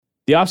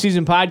The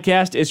Offseason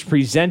Podcast is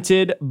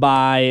presented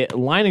by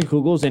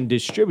Leinenkugels and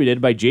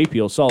distributed by J.P.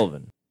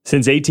 O'Sullivan.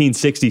 Since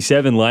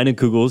 1867,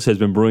 Leinenkugels has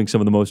been brewing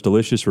some of the most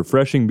delicious,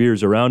 refreshing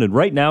beers around, and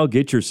right now,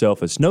 get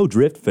yourself a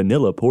Snowdrift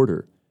Vanilla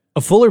Porter.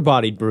 A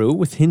fuller-bodied brew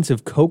with hints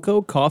of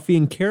cocoa, coffee,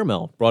 and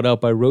caramel, brought out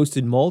by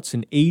roasted malts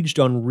and aged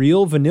on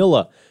real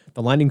vanilla.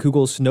 The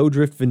Leinenkugels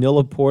Snowdrift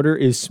Vanilla Porter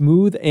is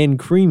smooth and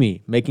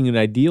creamy, making it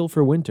ideal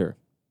for winter.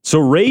 So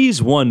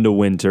raise one to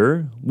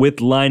winter with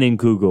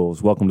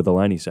Leinenkugels. Welcome to the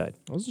Liney side.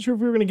 I wasn't sure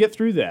if we were going to get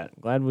through that.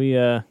 Glad we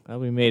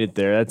made it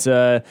there.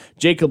 That's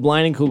Jacob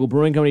Leinenkugel,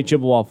 Brewing Company,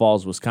 Chippewa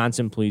Falls,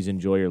 Wisconsin. Please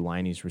enjoy your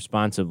Lineys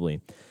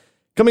responsibly.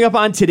 Coming up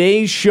on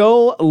today's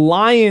show,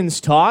 Lions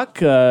talk,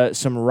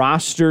 some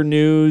roster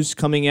news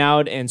coming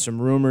out and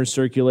some rumors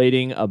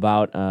circulating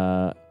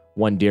about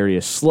one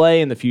Darius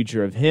Slay and the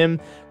future of him.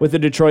 With the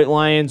Detroit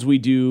Lions, we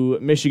do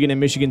Michigan and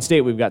Michigan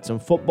State. We've got some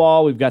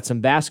football, we've got some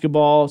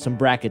basketball, some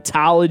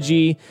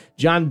bracketology.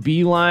 John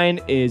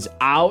Beilein is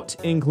out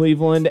in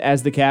Cleveland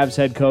as the Cavs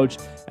head coach,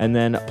 and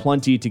then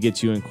plenty to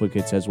get you in quick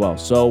hits as well.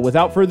 So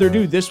without further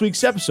ado, this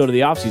week's episode of the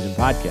Offseason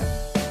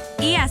Podcast.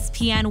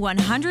 ESPN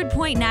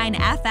 100.9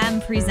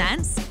 FM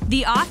presents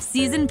the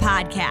Off-Season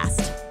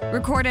Podcast.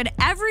 Recorded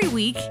every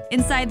week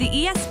inside the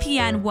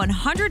ESPN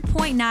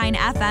 100.9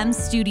 FM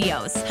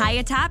studios, high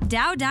atop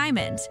Dow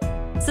Diamond.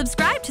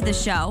 Subscribe to the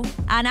show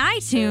on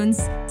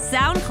iTunes,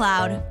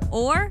 SoundCloud,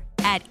 or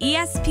at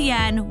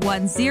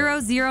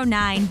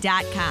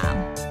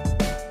ESPN1009.com.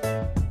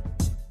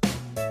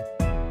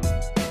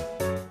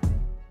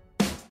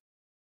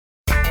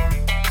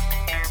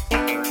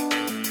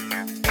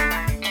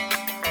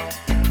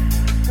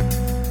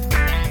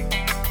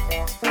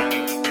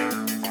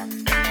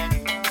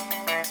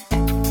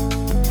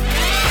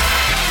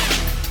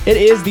 It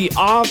is the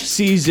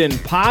Off-Season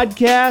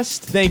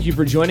Podcast. Thank you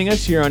for joining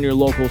us here on your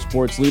local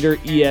sports leader,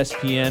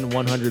 ESPN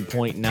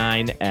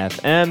 100.9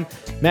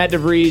 FM. Matt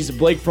DeVries,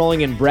 Blake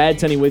Froling, and Brad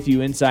Tenney with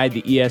you inside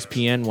the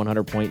ESPN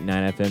 100.9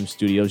 FM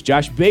studios.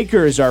 Josh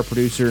Baker is our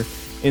producer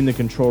in the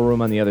control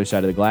room on the other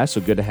side of the glass,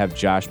 so good to have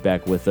Josh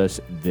back with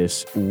us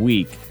this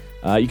week.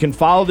 You can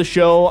follow the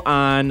show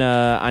on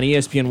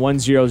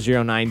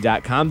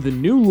ESPN1009.com, the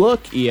new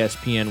look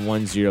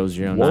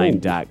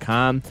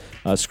ESPN1009.com.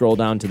 Scroll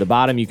down to the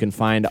bottom. You can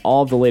find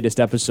all of the latest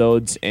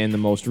episodes and the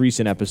most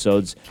recent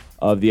episodes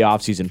of the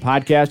Offseason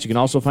Podcast. You can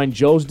also find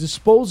Joe's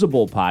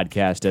Disposable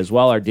Podcast as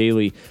well, our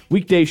daily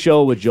weekday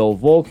show with Joe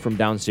Volk from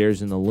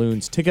downstairs in the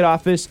Loons ticket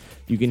office.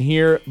 You can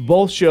hear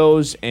both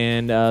shows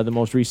and the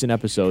most recent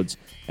episodes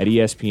at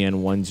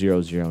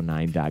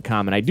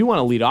ESPN1009.com. And I do want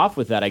to lead off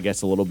with that, I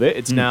guess, a little bit.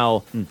 It's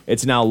now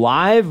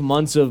live.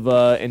 Months of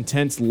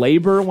intense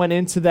labor went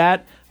into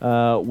that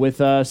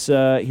with us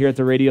here at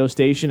the radio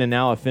station, and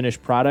now a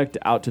finished product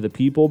out to the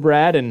people,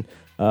 Brad, and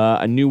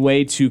a new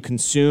way to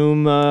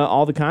consume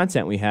all the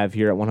content we have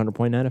here at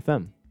 100.9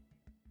 FM.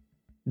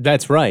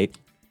 That's right.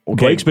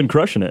 Okay. Blake's been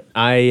crushing it.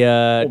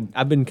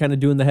 I've been kind of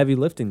doing the heavy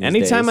lifting these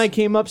Anytime days. I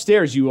came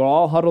upstairs, you were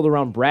all huddled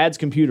around Brad's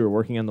computer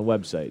working on the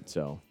website.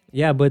 So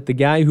Yeah, but the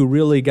guy who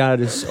really got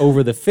us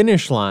over the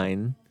finish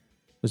line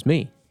was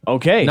me.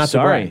 okay, Not to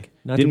sorry. brag.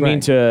 Not to Didn't mean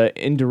brag.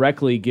 to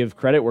indirectly give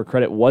credit where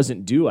credit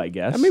wasn't due, I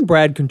guess. I mean,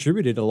 Brad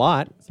contributed a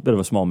lot, It's a bit of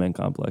a small man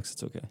complex.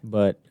 It's okay.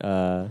 but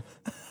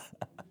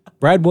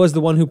Brad was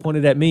the one who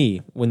pointed at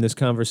me when this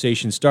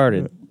conversation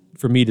started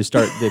for me to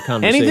start the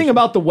conversation. anything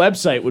about the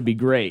website would be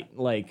great.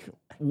 Like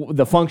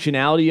the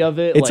functionality of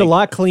it. It's like, a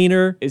lot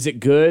cleaner. Is it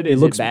good? Is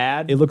looks it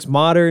bad? It looks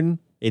modern.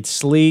 It's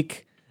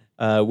sleek.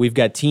 We've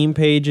got team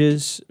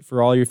pages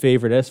for all your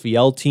favorite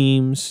SVL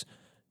teams.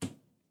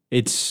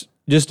 It's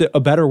just a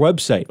better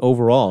website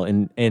overall,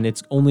 and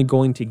it's only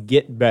going to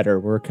get better.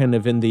 We're kind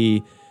of in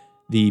the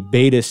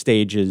beta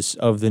stages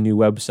of the new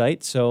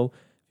website, so if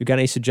you've got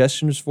any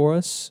suggestions for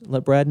us,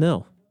 let Brad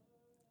know.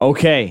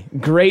 Okay,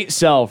 great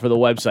sell for the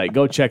website.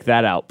 Go check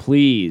that out,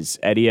 please,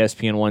 at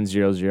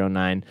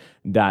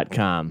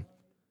ESPN1009.com.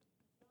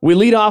 We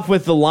lead off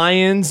with the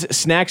Lions.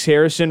 Snacks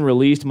Harrison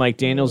released. Mike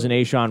Daniels and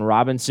Ashawn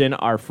Robinson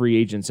are free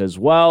agents as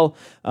well.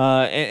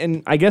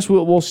 And I guess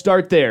we'll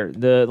start there.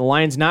 The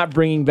Lions not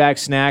bringing back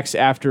Snacks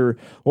after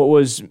what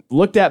was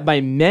looked at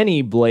by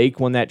many, Blake,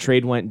 when that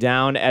trade went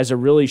down, as a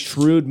really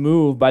shrewd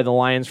move by the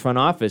Lions front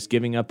office,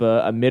 giving up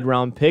a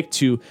mid-round pick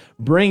to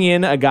bring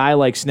in a guy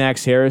like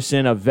Snacks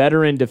Harrison, a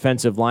veteran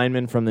defensive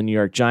lineman from the New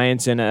York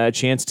Giants, and a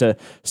chance to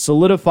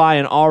solidify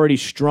an already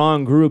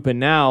strong group. And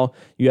now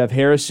you have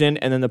Harrison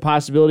and then the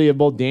possibility of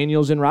both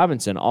Daniels and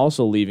Robinson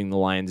also leaving the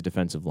Lions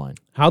defensive line.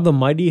 How the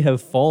mighty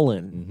have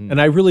fallen. Mm-hmm. And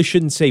I really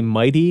shouldn't say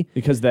mighty,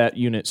 because that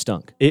unit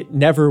stunk. It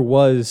never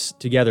was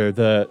together.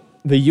 The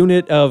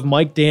unit of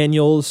Mike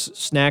Daniels,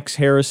 Snacks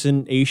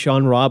Harrison,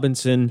 Ashawn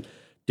Robinson,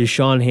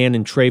 Deshaun Hand,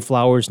 and Trey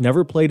Flowers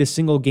never played a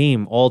single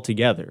game all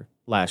together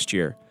last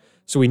year.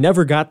 So we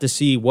never got to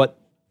see what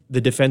the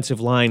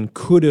defensive line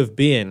could have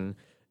been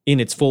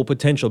in its full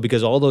potential,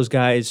 because all those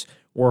guys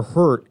were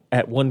hurt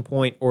at one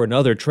point or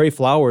another. Trey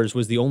Flowers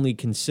was the only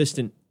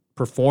consistent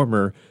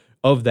performer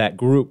of that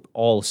group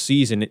all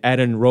season. Add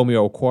in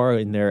Romeo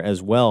Okwara in there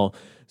as well.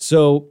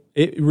 So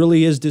it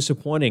really is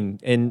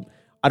disappointing. And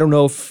I don't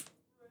know if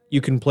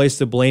you can place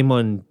the blame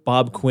on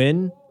Bob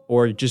Quinn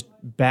or just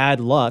bad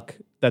luck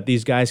that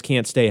these guys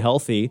can't stay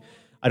healthy.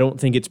 I don't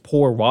think it's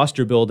poor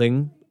roster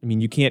building. I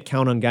mean, you can't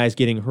count on guys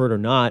getting hurt or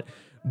not,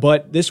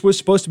 but this was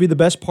supposed to be the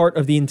best part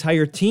of the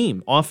entire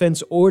team,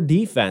 offense or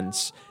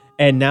defense.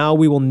 And now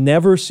we will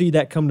never see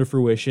that come to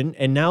fruition.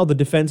 And now the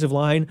defensive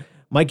line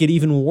might get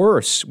even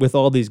worse with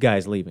all these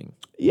guys leaving.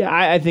 Yeah,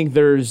 I think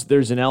there's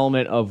an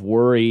element of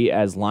worry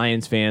as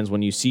Lions fans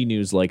when you see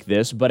news like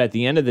this. But at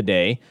the end of the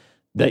day,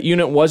 that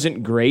unit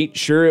wasn't great.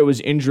 Sure, it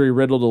was injury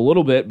riddled a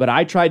little bit, but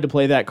I tried to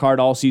play that card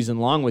all season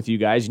long with you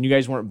guys, and you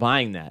guys weren't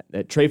buying that.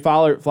 That Trey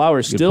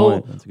Flowers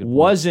still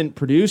wasn't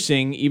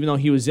producing, even though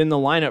he was in the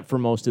lineup for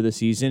most of the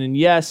season. And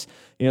yes,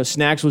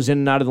 Snacks was in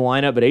and out of the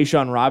lineup, but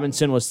A'Shawn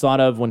Robinson was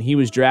thought of when he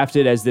was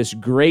drafted as this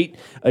great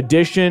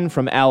addition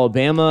from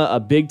Alabama,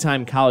 a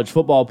big-time college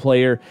football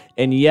player,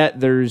 and yet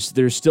there's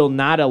still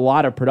not a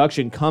lot of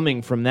production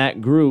coming from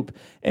that group.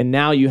 And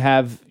now you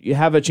have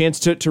a chance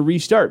to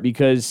restart,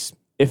 because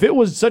if it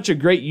was such a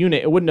great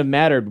unit, it wouldn't have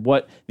mattered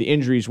what the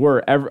injuries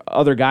were.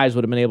 Other guys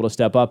would have been able to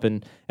step up,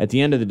 and at the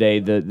end of the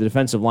day, the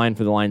defensive line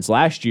for the Lions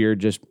last year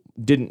just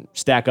didn't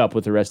stack up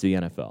with the rest of the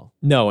NFL.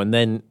 No, and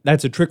then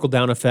that's a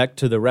trickle-down effect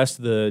to the rest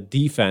of the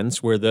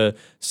defense, where the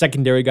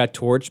secondary got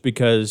torched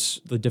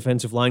because the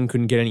defensive line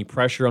couldn't get any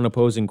pressure on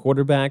opposing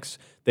quarterbacks.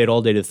 They had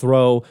all day to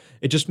throw.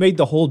 It just made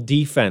the whole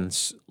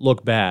defense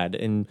look bad.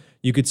 And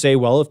you could say,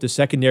 well, if the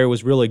secondary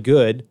was really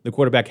good, the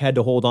quarterback had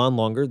to hold on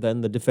longer,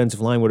 then the defensive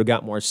line would have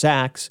got more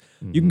sacks.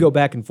 Mm-hmm. You can go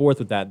back and forth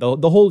with that.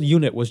 The whole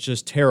unit was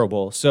just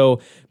terrible. So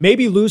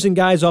maybe losing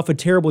guys off a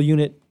terrible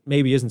unit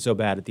maybe isn't so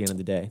bad at the end of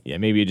the day. Yeah,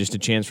 maybe just a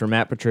chance for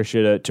Matt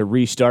Patricia to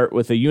restart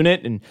with a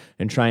unit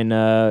and try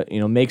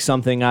and make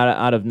something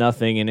out of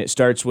nothing. And it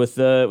starts with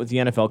the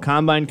NFL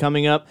Combine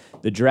coming up,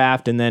 the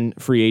draft, and then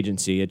free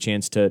agency, a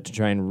chance to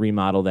try and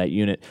remodel that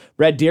unit.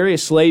 Brad,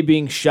 Darius Slay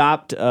being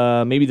shopped,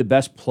 maybe the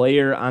best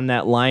player on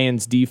that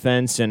Lions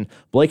defense. And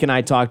Blake and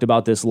I talked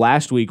about this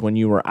last week when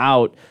you were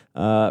out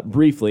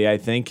briefly. I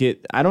think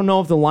I don't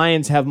know if the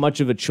Lions have much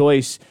of a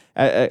choice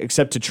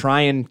except to try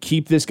and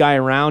keep this guy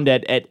around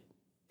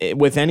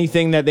with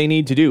anything that they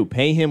need to do.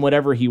 Pay him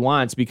whatever he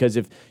wants, because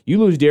if you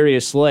lose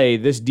Darius Slay,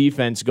 this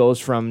defense goes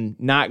from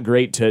not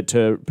great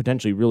to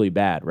potentially really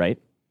bad, right?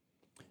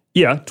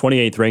 Yeah,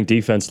 28th ranked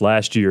defense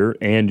last year,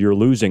 and you're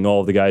losing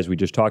all of the guys we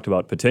just talked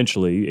about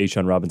potentially,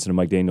 A'Shawn Robinson and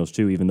Mike Daniels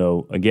too, even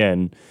though,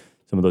 again,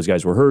 some of those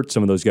guys were hurt,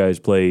 some of those guys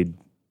played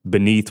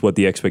beneath what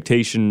the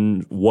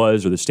expectation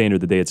was or the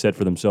standard that they had set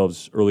for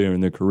themselves earlier in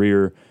their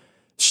career.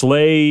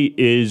 Slay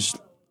is,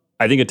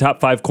 I think, a top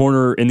 5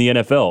 corner in the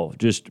NFL,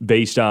 just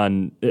based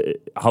on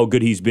how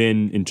good he's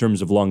been in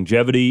terms of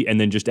longevity,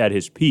 and then just at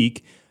his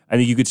peak, I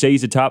think you could say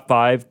he's a top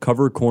 5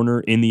 cover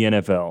corner in the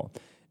NFL.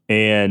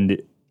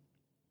 And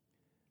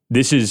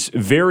this is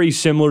very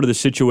similar to the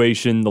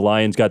situation the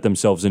Lions got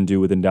themselves into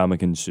with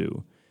Ndamukong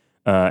Suh.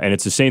 And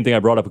it's the same thing I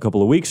brought up a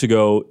couple of weeks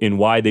ago in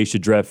why they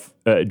should draft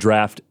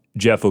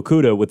Jeff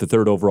Okudah with the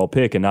 3rd overall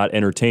pick and not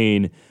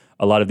entertain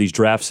a lot of these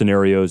draft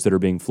scenarios that are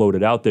being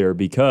floated out there,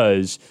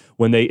 because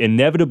when they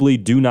inevitably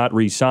do not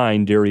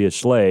re-sign Darius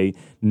Slay,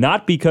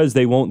 not because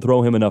they won't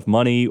throw him enough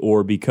money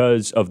or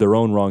because of their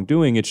own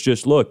wrongdoing, it's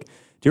just, look,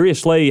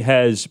 Darius Slay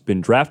has been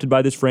drafted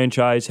by this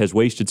franchise, has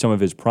wasted some of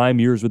his prime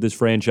years with this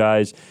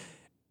franchise.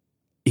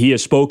 He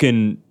has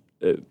spoken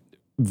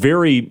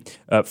very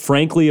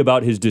frankly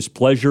about his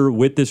displeasure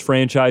with this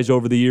franchise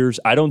over the years.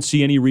 I don't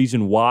see any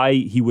reason why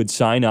he would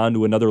sign on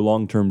to another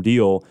long-term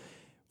deal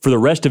for the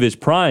rest of his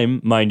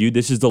prime. Mind you,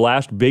 this is the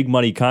last big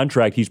money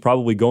contract he's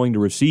probably going to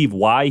receive.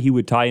 Why he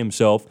would tie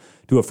himself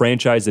to a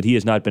franchise that he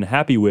has not been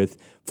happy with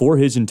for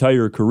his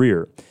entire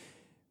career.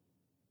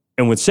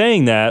 And with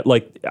saying that,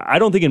 I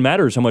don't think it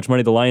matters how much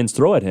money the Lions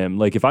throw at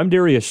him. If I'm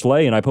Darius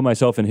Slay and I put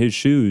myself in his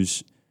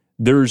shoes,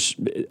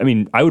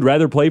 I would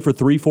rather play for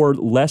 $3-4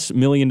 less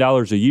million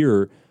a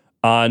year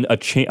on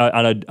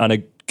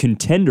a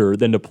contender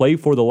than to play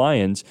for the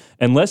Lions,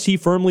 unless he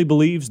firmly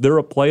believes they're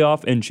a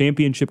playoff and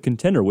championship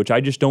contender, which I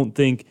just don't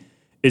think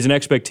is an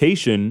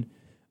expectation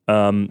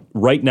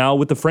right now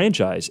with the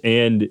franchise.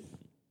 And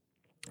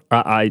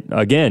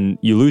again,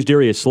 you lose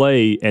Darius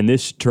Slay, and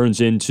this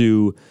turns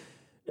into,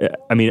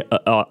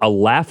 a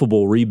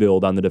laughable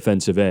rebuild on the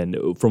defensive end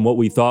from what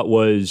we thought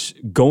was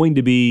going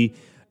to be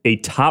a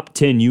top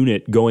 10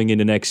 unit going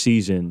into next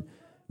season.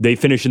 They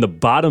finished in the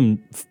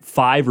bottom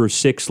 5 or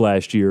 6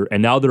 last year,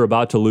 and now they're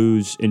about to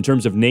lose, in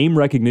terms of name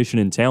recognition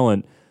and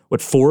talent,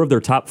 4 of their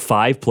top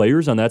 5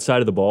 players on that side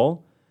of the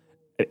ball?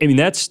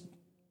 That's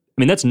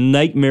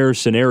nightmare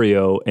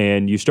scenario,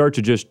 and you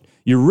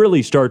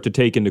really start to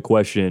take into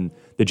question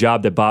the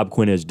job that Bob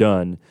Quinn has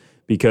done,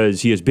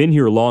 because he has been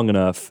here long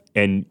enough,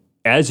 and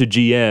as a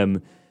GM,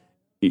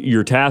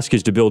 your task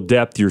is to build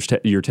depth.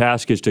 Your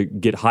task is to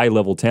get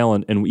high-level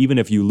talent. And even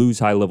if you lose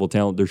high-level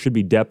talent, there should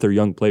be depth or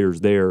young players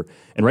there.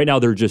 And right now,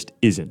 there just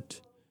isn't.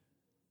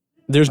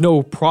 There's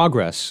no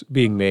progress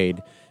being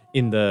made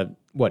in the,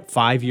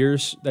 5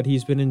 years that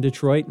he's been in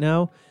Detroit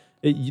now?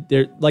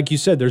 Like you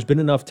said, there's been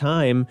enough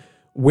time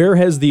where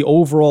has the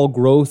overall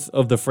growth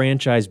of the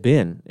franchise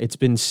been? It's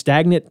been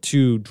stagnant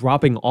to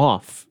dropping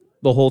off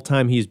the whole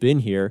time he's been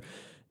here.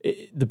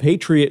 The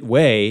Patriot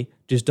way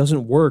just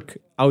doesn't work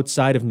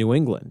outside of New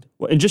England.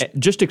 Well, and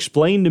just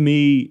explain to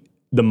me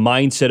the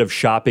mindset of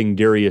shopping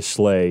Darius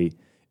Slay.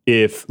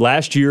 If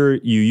last year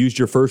you used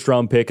your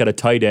first-round pick at a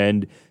tight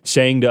end,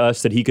 saying to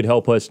us that he could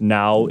help us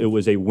now, it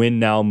was a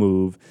win-now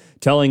move,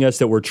 telling us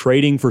that we're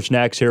trading for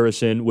Snacks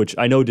Harrison, which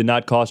I know did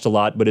not cost a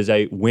lot, but is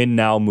a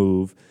win-now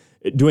move,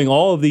 doing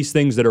all of these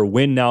things that are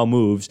win-now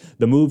moves,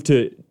 the move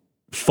to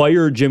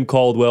fire Jim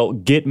Caldwell,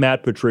 get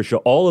Matt Patricia,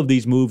 all of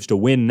these moves to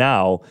win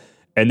now,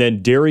 and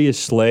then Darius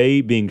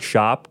Slay being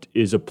shopped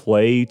is a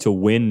play to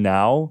win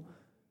now?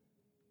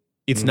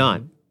 It's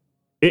not.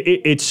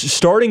 It's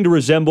starting to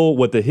resemble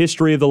what the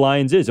history of the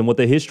Lions is and what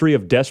the history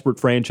of desperate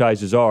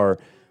franchises are,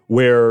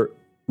 where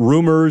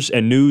rumors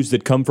and news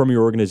that come from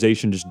your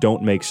organization just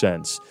don't make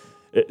sense.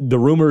 The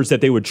rumors that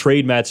they would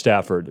trade Matt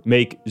Stafford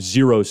make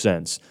zero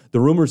sense.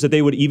 The rumors that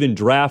they would even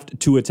draft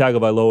Tua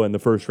Tagovailoa in the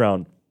first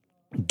round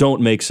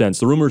don't make sense.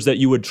 The rumors that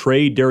you would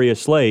trade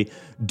Darius Slay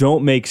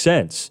don't make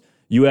sense.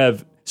 You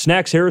have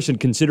Snacks Harrison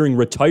considering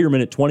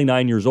retirement at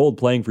 29 years old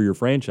playing for your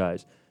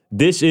franchise.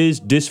 This is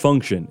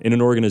dysfunction in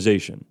an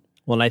organization.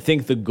 Well, and I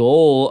think the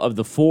goal of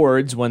the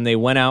Fords when they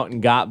went out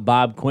and got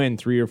Bob Quinn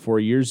 3 or 4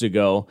 years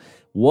ago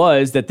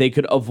was that they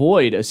could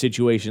avoid a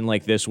situation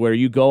like this where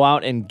you go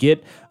out and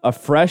get a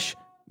fresh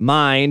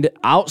mind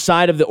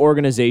outside of the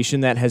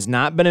organization that has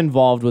not been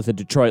involved with the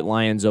Detroit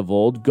Lions of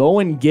old. Go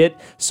and get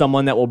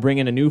someone that will bring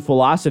in a new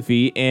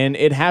philosophy, and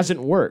it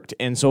hasn't worked.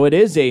 And so it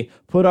is a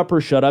put up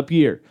or shut up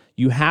year.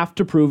 You have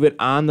to prove it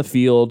on the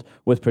field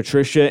with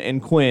Patricia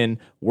and Quinn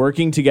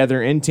working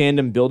together in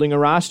tandem, building a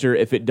roster.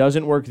 If it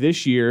doesn't work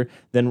this year,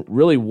 then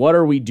really what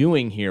are we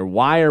doing here?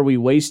 Why are we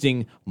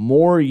wasting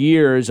more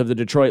years of the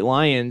Detroit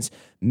Lions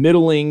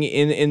middling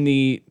in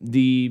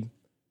the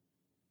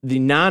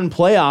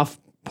non-playoff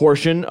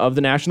portion of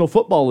the National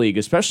Football League,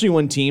 especially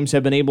when teams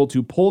have been able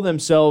to pull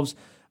themselves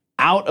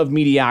out of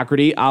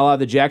mediocrity, a la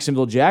the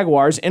Jacksonville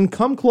Jaguars, and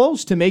come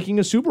close to making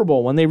a Super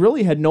Bowl when they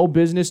really had no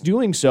business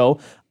doing so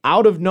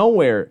out of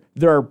nowhere.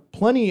 There are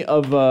plenty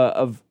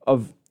of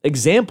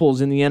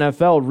examples in the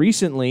NFL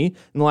recently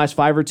in the last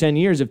 5 or 10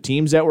 years of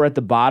teams that were at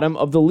the bottom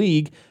of the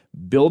league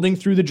building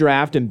through the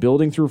draft and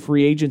building through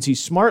free agency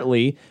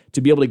smartly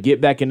to be able to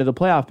get back into the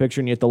playoff picture,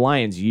 and yet the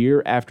Lions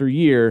year after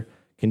year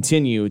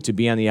continue to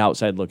be on the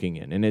outside looking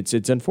in. And it's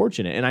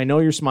unfortunate. And I know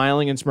you're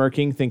smiling and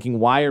smirking, thinking,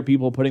 why are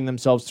people putting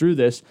themselves through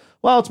this?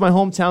 Well, it's my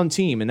hometown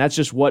team, and that's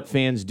just what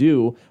fans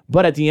do.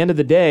 But at the end of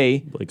the day,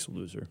 Blake's a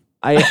loser.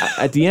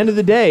 At the end of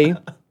the day,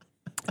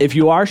 if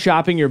you are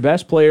shopping your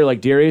best player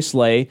like Darius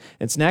Slay,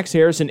 and Snacks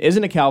Harrison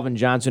isn't a Calvin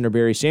Johnson or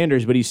Barry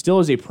Sanders, but he still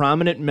is a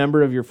prominent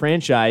member of your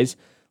franchise,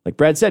 like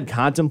Brad said,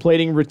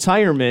 contemplating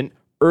retirement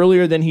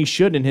earlier than he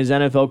should in his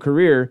NFL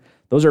career,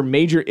 those are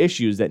major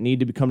issues that need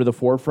to come to the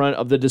forefront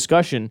of the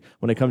discussion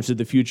when it comes to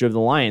the future of the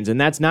Lions. And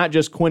that's not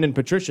just Quinn and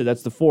Patricia,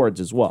 that's the Fords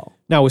as well.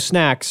 Now with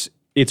Snacks,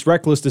 it's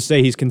reckless to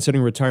say he's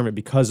considering retirement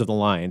because of the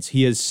Lions.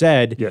 He has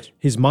said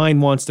his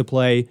mind wants to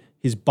play,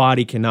 his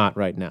body cannot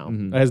right now.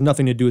 That has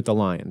nothing to do with the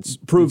Lions.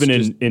 Proven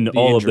in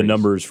all of the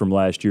numbers from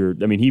last year.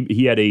 I mean,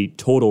 he had a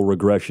total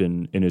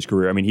regression in his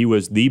career. I mean, he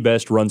was the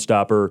best run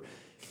stopper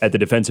at the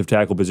defensive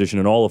tackle position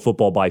in all of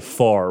football by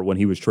far when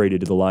he was traded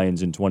to the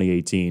Lions in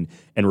 2018,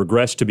 and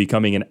regressed to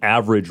becoming an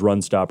average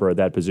run stopper at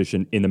that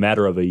position in the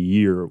matter of a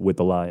year with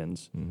the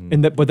Lions.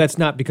 But that's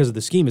not because of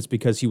the scheme. It's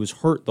because he was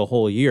hurt the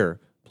whole year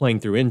playing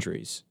through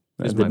injuries.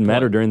 It didn't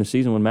matter during the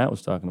season when Matt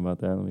was talking about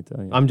that, let me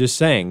tell you. I'm just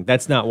saying,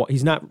 that's not what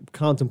he's not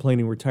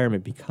contemplating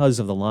retirement because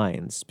of the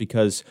Lions,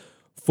 because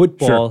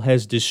football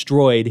has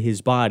destroyed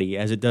his body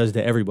as it does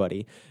to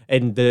everybody.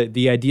 And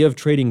the idea of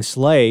trading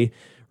Slay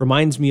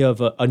reminds me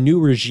of a new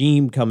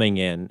regime coming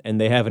in,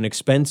 and they have an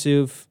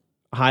expensive,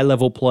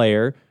 high-level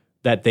player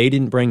that they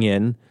didn't bring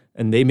in,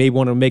 and they may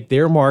want to make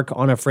their mark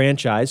on a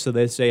franchise, so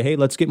they say, hey,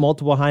 let's get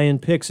multiple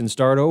high-end picks and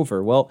start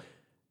over. Well,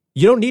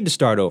 you don't need to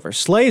start over.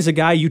 Slay is a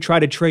guy you try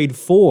to trade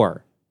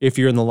for if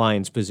you're in the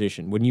Lions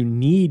position, when you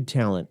need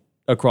talent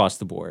across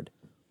the board.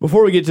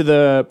 Before we get to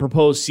the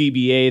proposed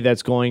CBA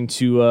that's going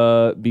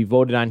to be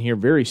voted on here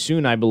very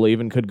soon, I believe,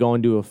 and could go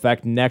into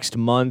effect next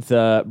month,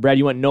 Brad,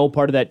 you want no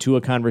part of that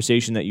Tua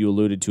conversation that you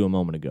alluded to a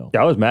moment ago.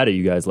 Yeah, I was mad at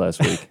you guys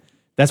last week.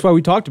 That's why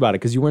we talked about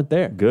it, because you weren't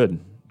there. Good.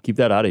 Keep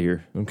that out of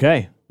here.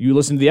 Okay. You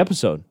listened to the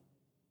episode.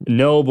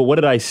 No, but what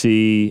did I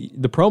see?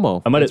 The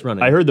promo.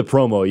 I heard the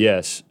promo,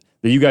 yes.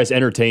 That you guys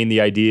entertained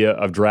the idea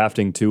of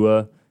drafting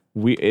Tua.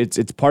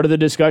 It's part of the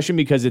discussion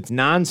because it's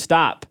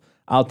nonstop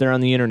out there on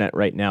the internet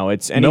right now.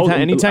 It's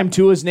anytime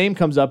Tua's name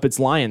comes up, it's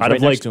Lions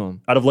next to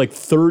him. Out of like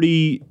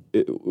 30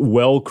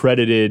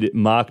 well-credited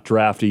mock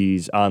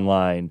draftees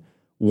online,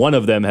 one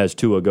of them has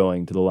Tua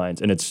going to the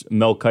Lions, and it's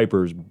Mel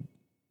Kiper's.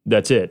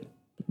 That's it.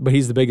 But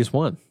he's the biggest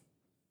one.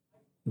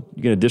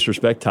 You gonna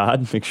disrespect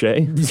Todd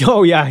McShay?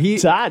 Oh yeah,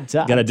 Todd.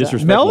 Gonna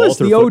disrespect Mel Walter is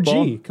the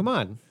football? OG. Come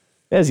on.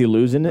 Is he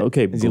losing it?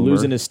 Okay, is he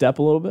losing his step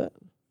a little bit?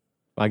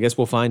 I guess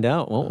we'll find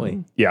out, won't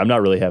we? Yeah, I'm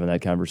not really having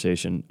that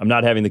conversation. I'm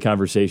not having the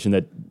conversation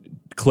that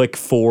Click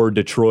 4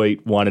 Detroit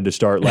wanted to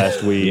start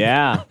last week.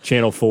 Yeah.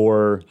 Channel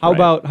 4. How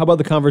about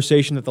the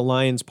conversation that the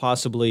Lions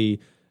possibly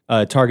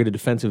target a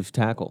defensive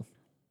tackle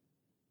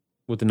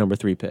with the number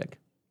 3 pick?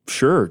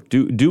 Sure.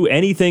 Do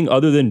anything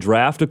other than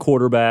draft a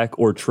quarterback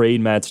or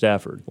trade Matt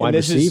Stafford. Wide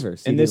receiver,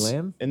 CeeDee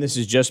Lamb? And this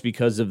is just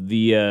because of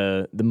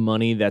the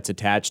money that's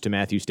attached to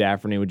Matthew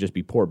Stafford. And it would just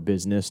be poor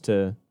business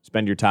to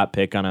spend your top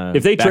pick on a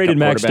If they traded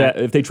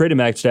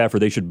Matt Stafford,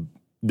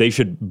 they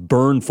should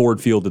burn Ford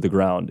Field to the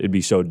ground. It'd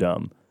be so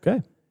dumb.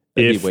 Okay.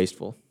 That'd be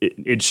wasteful.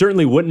 It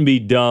certainly wouldn't be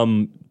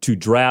dumb to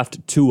draft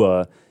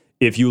Tua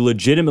if you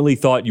legitimately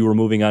thought you were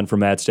moving on from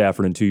Matt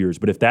Stafford in 2 years.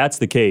 But if that's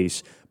the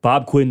case,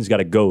 Bob Quinn's got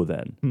to go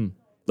then.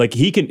 Like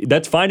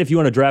that's fine if you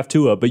want to draft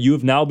Tua, but you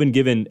have now been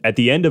given, at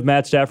the end of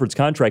Matt Stafford's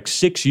contract,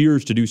 6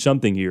 years to do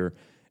something here,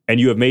 and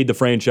you have made the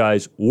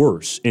franchise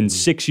worse in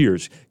 6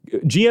 years.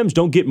 GMs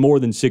don't get more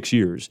than 6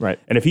 years. Right.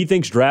 And if he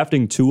thinks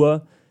drafting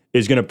Tua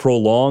is going to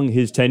prolong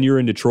his tenure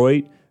in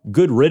Detroit,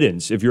 good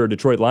riddance if you're a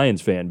Detroit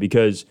Lions fan,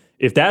 because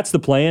if that's the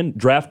plan,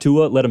 draft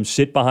Tua, let him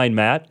sit behind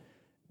Matt,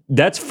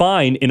 that's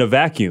fine in a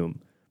vacuum.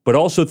 But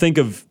also think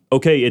of,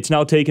 okay, it's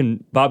now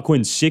taken Bob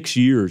Quinn 6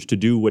 years to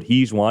do what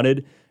he's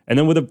wanted, and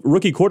then with a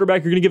rookie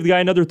quarterback, you're going to give the guy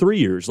another 3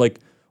 years. Like,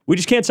 we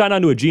just can't sign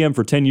on to a GM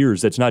for 10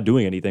 years that's not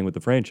doing anything with the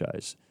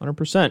franchise.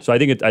 100%. So I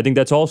think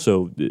that's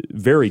also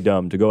very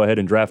dumb to go ahead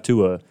and draft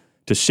Tua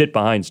to sit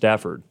behind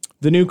Stafford.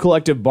 The new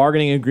collective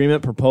bargaining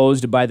agreement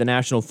proposed by the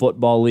National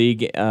Football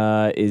League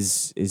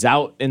is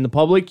out in the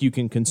public. You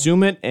can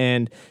consume it,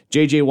 and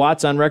J.J.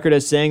 Watt's on record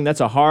as saying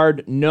that's a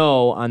hard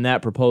no on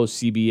that proposed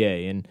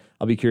CBA, and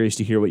I'll be curious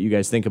to hear what you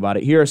guys think about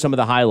it. Here are some of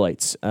the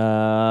highlights.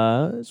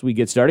 As we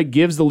get started,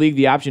 gives the league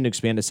the option to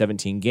expand to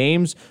 17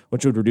 games,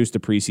 which would reduce the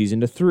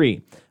preseason to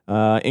 3.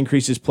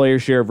 Increases player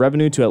share of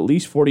revenue to at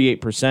least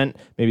 48%.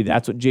 Maybe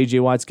that's what J.J.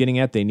 Watt's getting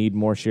at. They need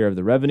more share of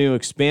the revenue.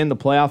 Expand the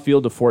playoff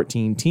field to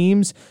 14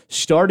 teams.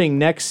 Starting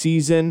next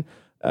season,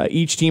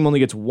 each team only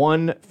gets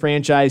 1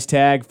 franchise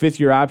tag.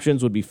 5th-year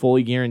options would be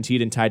fully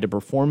guaranteed and tied to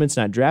performance,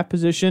 not draft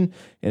position,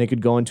 and it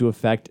could go into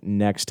effect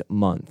next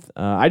month.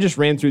 I just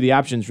ran through the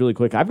options really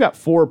quick. I've got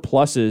 4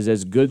 pluses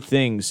as good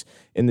things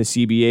in the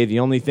CBA. The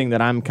only thing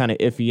that I'm kind of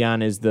iffy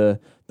on is the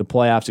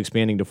playoffs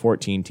expanding to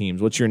 14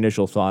 teams. What's your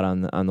initial thought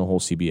on the whole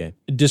CBA?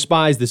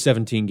 Despise the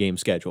 17-game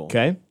schedule.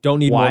 Okay. Don't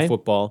need Why? more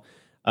football.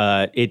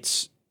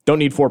 Don't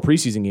need 4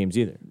 preseason games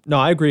either. No,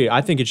 I agree.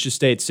 I think it should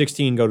stay at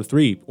 16, go to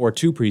 3 or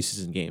 2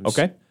 preseason games.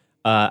 Okay.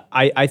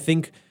 I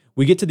think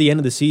we get to the end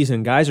of the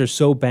season, guys are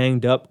so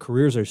banged up,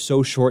 careers are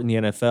so short in the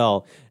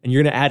NFL, and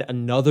you're going to add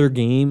another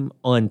game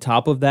on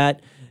top of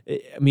that.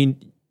 I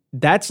mean,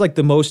 that's like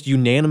the most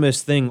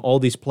unanimous thing all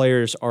these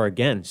players are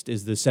against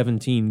is the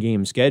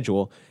 17-game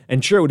schedule.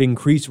 And sure, it would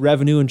increase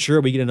revenue, and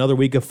sure, we get another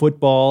week of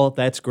football.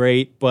 That's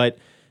great, but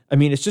I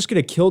mean, it's just going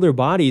to kill their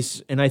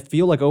bodies, and I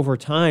feel like over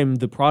time,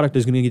 the product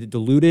is going to get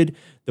diluted.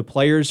 The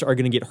players are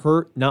going to get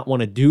hurt, not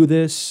want to do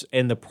this,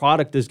 and the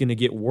product is going to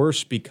get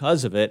worse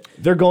because of it.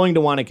 They're going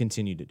to want to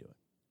continue to do it.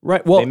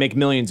 Right. Well, they make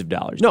millions of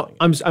dollars. No,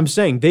 I'm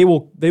saying they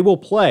will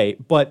play,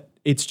 but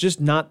it's just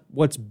not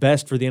what's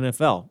best for the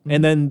NFL.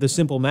 And then the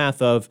simple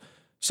math of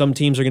some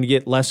teams are going to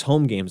get less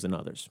home games than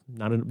others.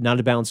 Not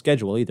a balanced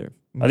schedule either.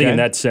 I think in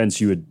that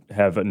sense, you would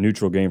have a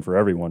neutral game for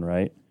everyone,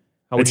 right?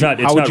 How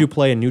would you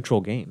play a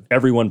neutral game?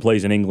 Everyone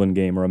plays an England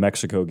game or a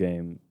Mexico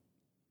game.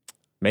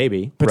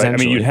 Maybe. Right? I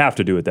mean, you'd have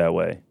to do it that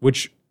way.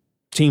 Which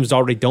teams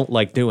already don't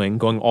like doing,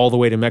 going all the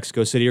way to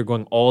Mexico City or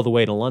going all the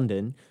way to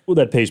London. Well,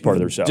 that pays part of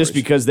their salaries. Just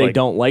because they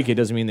don't like it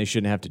doesn't mean they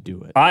shouldn't have to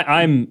do it.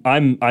 I'm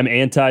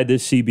anti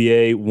this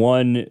CBA.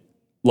 One,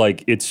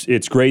 like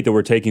it's great that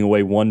we're taking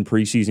away 1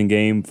 preseason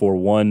game for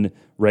 1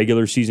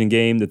 regular season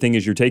game. The thing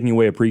is, you're taking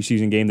away a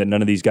preseason game that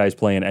none of these guys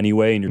play in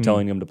anyway, and you're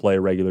telling them to play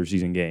a regular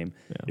season game.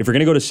 Yeah. If you're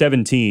going to go to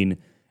 17,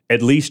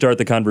 at least start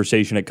the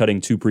conversation at cutting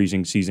 2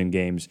 preseason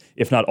games,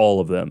 if not all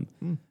of them.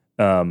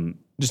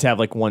 Just have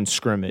like 1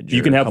 scrimmage.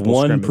 You can have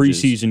 1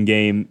 preseason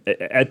game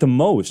at the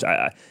most.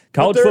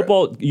 College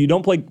football, you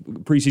don't play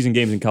preseason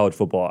games in college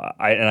football.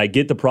 I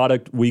get the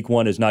product week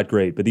 1 is not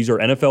great, but these are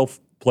NFL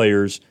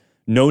players.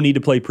 No need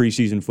to play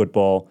preseason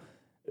football.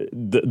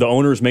 The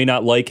owners may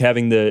not like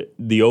having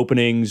the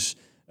openings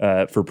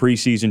for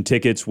preseason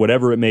tickets,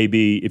 whatever it may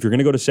be. If you're going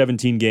to go to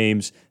 17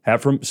 games,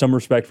 have some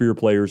respect for your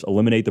players.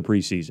 Eliminate the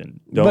preseason.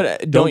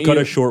 Don't cut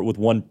us short with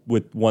one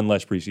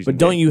less preseason. But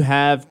don't you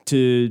have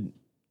to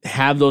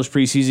have those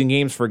preseason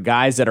games for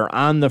guys that are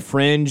on the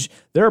fringe?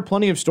 There are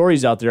plenty of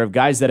stories out there of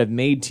guys that have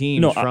made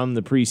teams from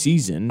the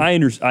preseason. I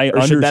understand.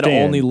 Or should that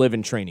only live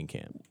in training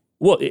camp?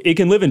 Well, it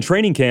can live in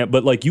training camp,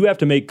 but like you have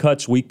to make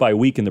cuts week by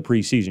week in the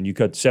preseason. You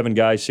cut 7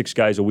 guys, 6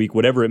 guys a week,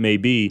 whatever it may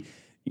be.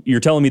 You're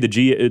telling me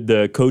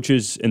the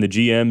coaches and the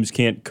GMs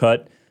can't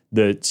cut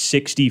the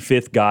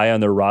 65th guy on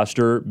their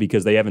roster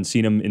because they haven't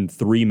seen him in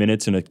 3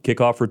 minutes in a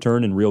kickoff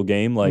return in real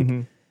game? Like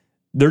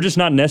they're just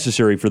not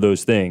necessary for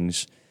those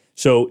things.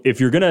 So if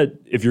you're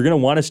gonna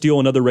want to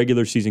steal another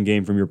regular season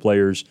game from your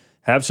players,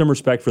 have some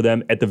respect for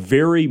them. At the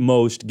very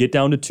most, get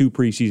down to 2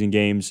 preseason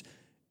games.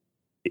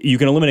 You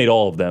can eliminate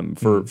all of them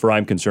for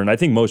I'm concerned. I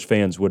think most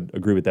fans would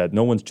agree with that.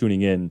 No one's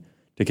tuning in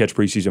to catch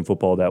preseason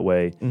football that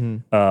way.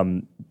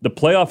 The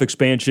playoff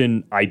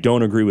expansion, I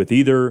don't agree with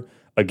either.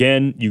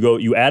 Again,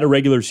 you add a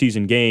regular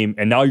season game,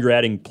 and now you're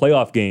adding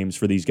playoff games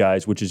for these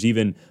guys, which is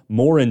even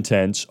more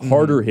intense,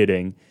 harder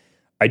hitting.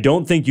 I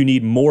don't think you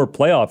need more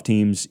playoff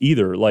teams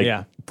either.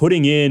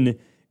 Putting in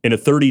a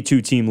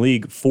 32-team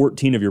league,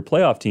 14 of your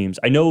playoff teams.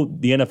 I know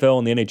the NFL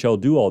and the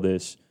NHL do all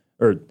this,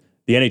 or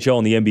the NHL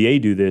and the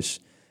NBA do this,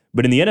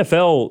 but in the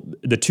NFL,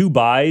 the 2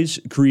 byes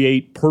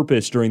create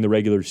purpose during the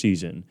regular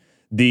season.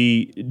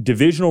 The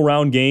divisional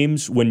round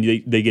games,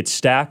 when they get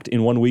stacked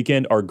in one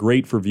weekend, are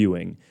great for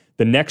viewing.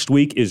 The next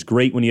week is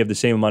great when you have the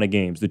same amount of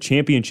games. The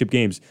championship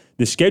games,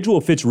 the schedule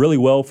fits really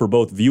well for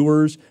both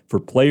viewers, for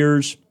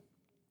players,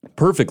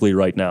 perfectly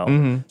right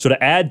now. So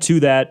to add to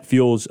that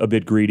feels a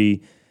bit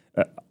greedy.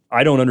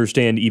 I don't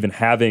understand even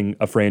having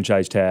a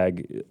franchise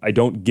tag. I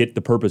don't get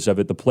the purpose of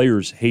it. The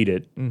players hate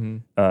it.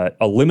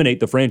 Eliminate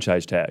the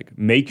franchise tag.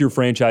 Make your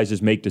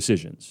franchises make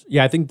decisions.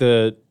 Yeah, I think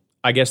the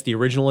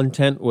original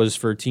intent was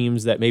for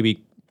teams that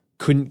maybe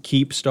couldn't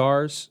keep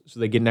stars, so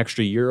they get an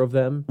extra year of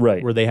them,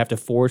 right? Where they have to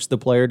force the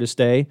player to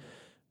stay.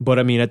 But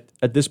I mean,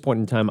 at this point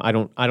in time, I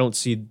don't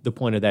see the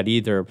point of that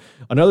either.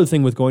 Another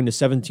thing with going to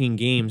 17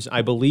 games,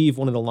 I believe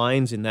one of the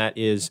lines in that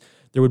is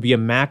there would be a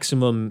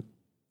maximum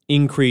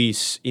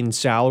increase in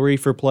salary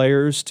for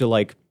players to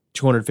like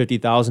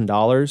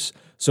 $250,000,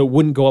 so it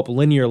wouldn't go up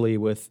linearly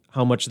with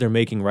how much they're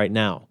making right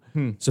now.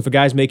 So if a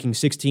guy's making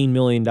 $16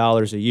 million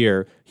a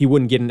year, he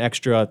wouldn't get an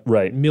extra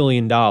 $1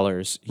 million.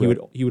 He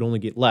would only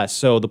get less.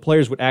 So the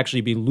players would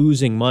actually be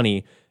losing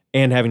money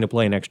and having to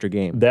play an extra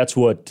game. That's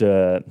what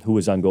who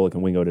was on Golic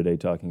and Wingo today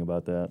talking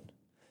about that.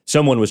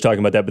 Someone was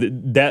talking about that,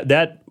 but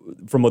that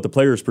from what the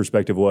players'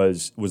 perspective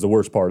was the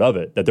worst part of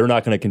it. That they're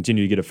not going to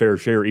continue to get a fair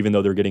share, even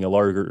though they're getting a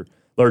larger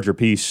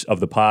piece of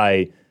the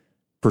pie,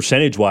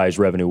 percentage-wise,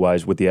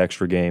 revenue-wise, with the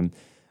extra game.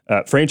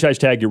 Franchise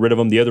tag, get rid of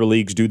them. The other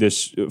leagues do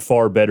this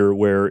far better,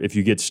 where if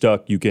you get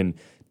stuck, you can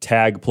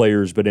tag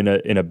players, but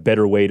in a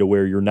better way, to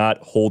where you're not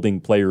holding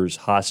players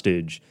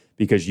hostage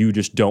because you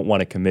just don't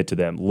want to commit to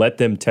them. Let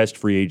them test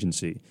free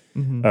agency.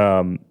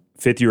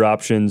 Fifth-year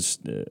options,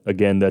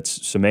 again,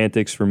 that's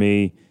semantics for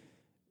me.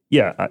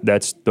 Yeah,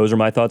 those are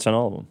my thoughts on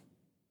all of them.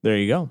 There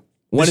you go.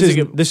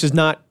 This is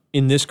not,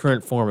 in this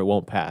current form, it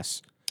won't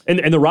pass.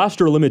 And the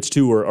roster limits,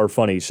 too, are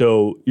funny.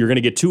 So you're going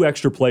to get 2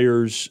 extra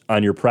players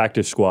on your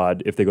practice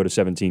squad if they go to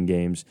 17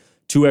 games,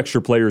 2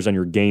 extra players on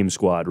your game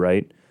squad,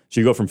 right?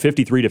 So you go from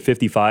 53 to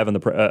 55 on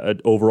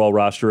the overall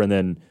roster, and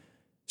then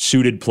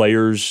suited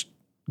players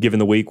given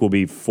the week will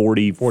be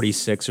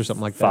 46 or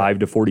something like that. 5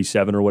 to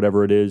 47 or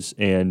whatever it is.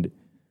 And,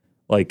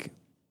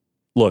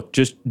 look,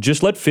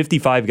 just let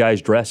 55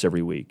 guys dress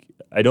every week.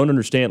 I don't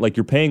understand.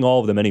 You're paying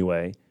all of them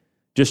anyway.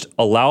 Just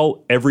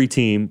allow every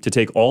team to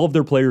take all of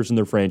their players in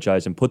their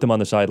franchise and put them on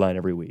the sideline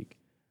every week.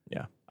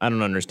 Yeah. I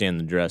don't understand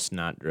the dress,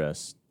 not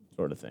dress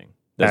sort of thing.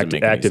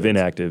 Active,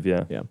 inactive,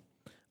 yeah. Yeah.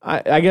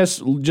 I guess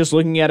just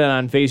looking at it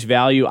on face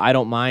value, I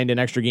don't mind an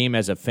extra game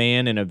as a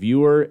fan and a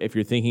viewer. If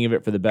you're thinking of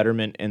it for the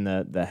betterment and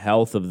the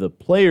health of the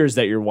players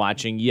that you're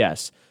watching,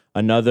 yes,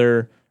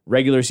 another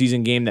regular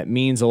season game that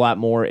means a lot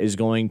more is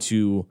going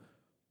to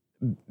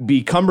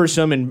be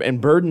cumbersome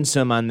and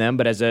burdensome on them,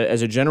 but as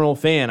a general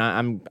fan,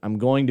 I'm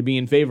going to be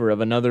in favor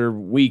of another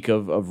week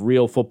of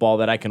real football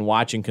that I can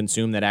watch and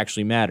consume that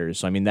actually matters.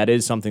 So I mean, that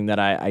is something that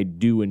I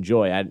do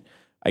enjoy.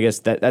 I guess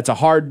that's a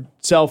hard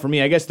sell for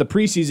me. I guess the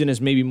preseason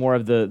is maybe more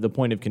of the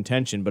point of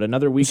contention, but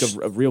another week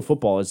of real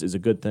football is a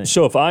good thing.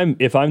 So if I'm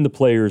the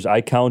players, I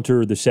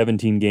counter the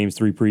 17 games,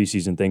 3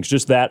 preseason things.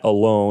 Just that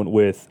alone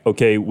with,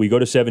 okay, we go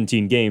to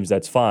 17 games,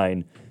 that's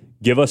fine.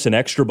 Give us an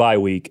extra bye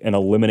week and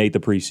eliminate the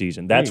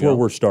preseason. That's where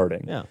we're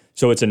starting. Yeah.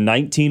 So it's a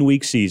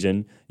 19-week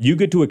season. You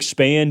get to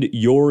expand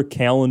your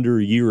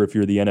calendar year if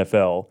you're the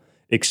NFL.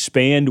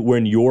 Expand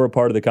when you're a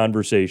part of the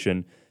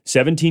conversation.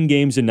 17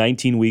 games in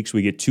 19 weeks.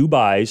 We get 2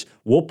 byes.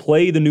 We'll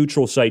play the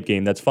neutral site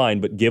game. That's fine.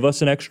 But give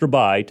us an extra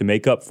bye to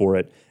make up for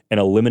it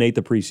and eliminate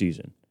the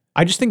preseason.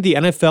 I just think the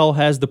NFL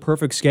has the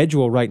perfect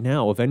schedule right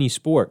now of any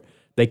sport.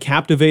 They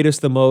captivate us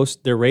the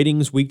most. Their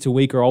ratings week to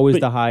week are always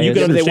the highest. You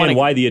can understand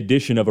why the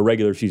addition of a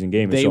regular season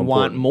game is so important. They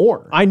want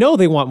more. I know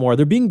they want more.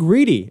 They're being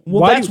greedy.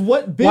 Well, that's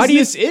what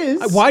business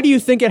is. Why do you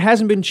think it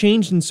hasn't been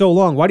changed in so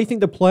long? Why do you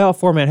think the playoff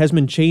format hasn't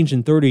been changed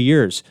in 30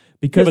 years?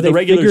 Because they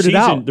figured it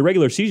out. The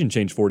regular season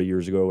changed 40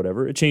 years ago or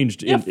whatever. It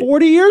changed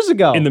 40 years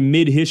ago. In the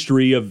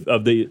mid-history of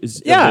the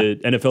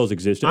NFL's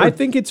existence. I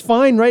think it's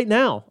fine right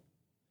now.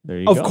 There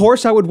you go. Of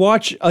course, I would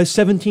watch a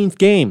 17th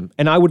game,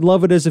 and I would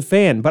love it as a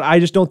fan, but I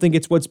just don't think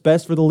it's what's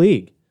best for the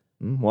league.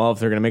 Well, if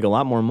they're going to make a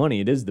lot more money,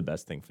 it is the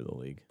best thing for the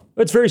league.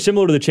 It's very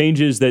similar to the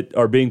changes that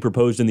are being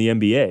proposed in the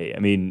NBA. I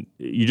mean,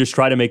 you just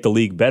try to make the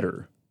league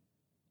better.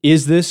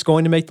 Is this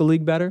going to make the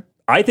league better?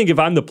 I think if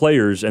I'm the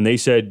players and they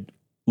said,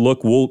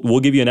 look, we'll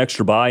give you an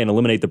extra bye and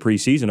eliminate the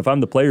preseason. If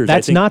I'm the players,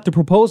 that's not the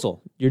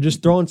proposal. You're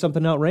just throwing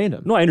something out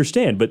random. No, I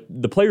understand, but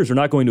the players are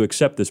not going to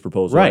accept this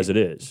proposal as it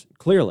is.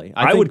 Clearly,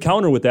 I would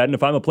counter with that, and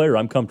if I'm a player,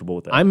 I'm comfortable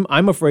with that.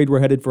 I'm afraid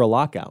we're headed for a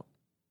lockout.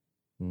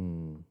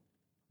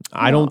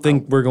 I don't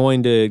think we're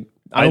going to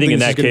I don't think think in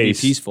this that is going to be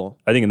case, peaceful.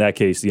 I think in that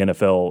case, the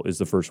NFL is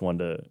the first one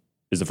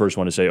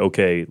to say,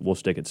 okay, we'll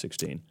stick at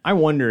 16. I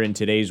wonder in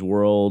today's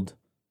world,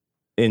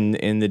 in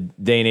the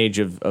day and age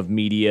of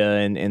media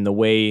and the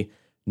way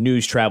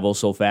news travels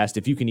so fast,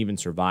 if you can even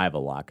survive a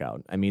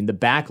lockout. I mean, the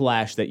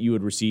backlash that you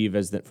would receive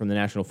from the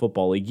National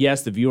Football League.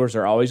 Yes, the viewers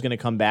are always going to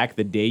come back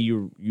the day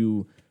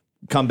you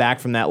come back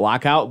from that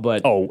lockout,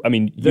 but I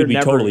mean, you'd be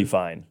totally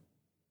fine.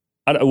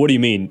 What do you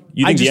mean?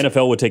 You think the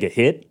NFL would take a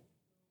hit?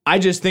 I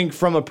just think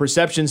from a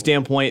perception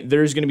standpoint,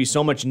 there's going to be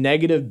so much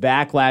negative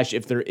backlash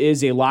if there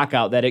is a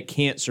lockout that it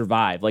can't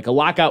survive. Like a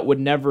lockout would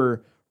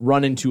never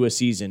run into a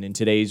season in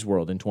today's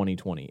world in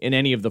 2020 in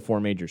any of the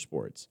four major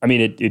sports. I mean,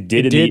 it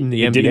did in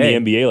the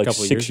NBA like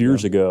 6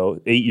 years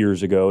ago, 8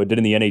 years ago. It did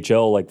in the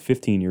NHL like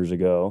 15 years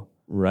ago.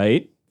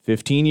 Right?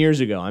 15 years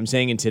ago. I'm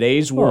saying in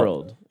today's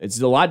world, it's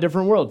a lot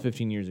different world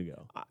 15 years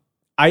ago.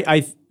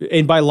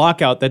 And by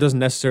lockout, that doesn't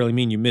necessarily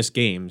mean you miss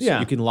games. Yeah.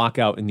 You can lock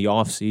out in the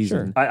off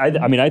season. Sure.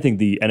 I mean, I think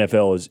the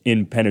NFL is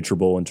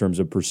impenetrable in terms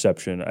of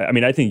perception. I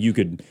mean, I think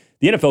the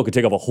NFL could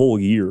take off a whole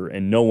year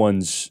and no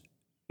one's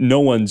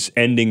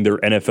ending their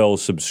NFL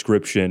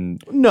subscription.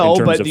 No, in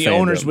terms but of the fandom.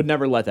 owners would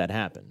never let that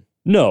happen.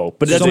 No,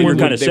 but that's what you're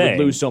kind of saying. They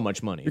would lose so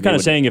much money. You're kind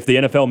of saying if the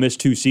NFL missed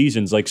 2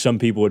 seasons, like some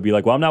people would be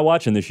like, well, I'm not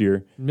watching this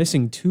year.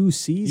 Missing 2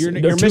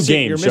 seasons. You're 2 games,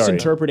 you're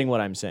misinterpreting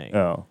what I'm saying.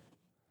 Oh.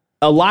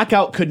 A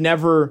lockout could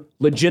never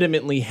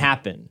legitimately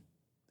happen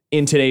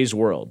in today's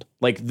world.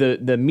 Like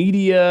the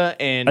media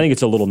and I think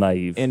it's a little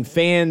naive. And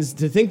fans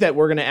to think that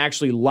we're going to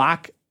actually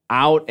lock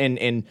out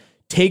and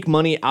take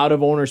money out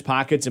of owners'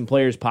 pockets and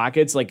players'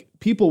 pockets, like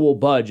people will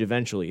budge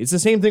eventually. It's the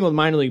same thing with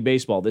minor league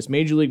baseball. This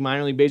major league,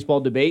 minor league baseball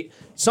debate,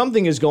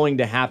 something is going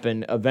to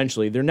happen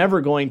eventually. They're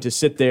never going to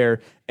sit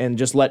there and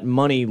just let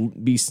money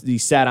be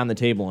sat on the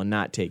table and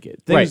not take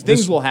it.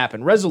 Things will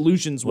happen.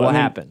 Resolutions will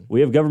happen.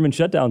 We have government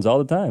shutdowns all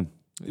the time.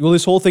 Well,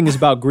 this whole thing is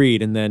about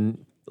greed, and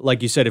then,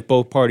 like you said, if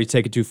both parties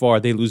take it too far,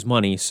 they lose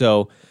money.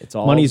 So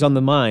money's on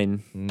the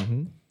mine.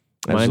 Mm-hmm.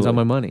 Mine's on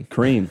my money.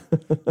 Cream.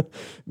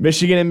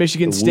 Michigan and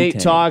Michigan State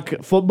talk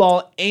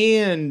football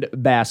and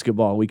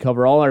basketball. We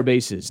cover all our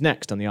bases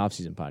next on the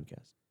Offseason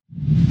Podcast.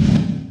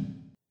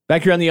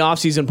 Back here on the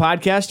Offseason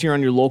Podcast, here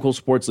on your local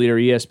sports leader,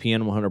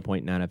 ESPN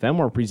 100.9 FM.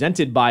 We're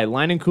presented by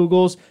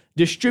Leinenkugels,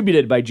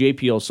 distributed by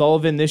JP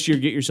O'Sullivan. This year,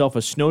 get yourself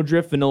a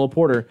Snowdrift Vanilla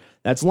Porter.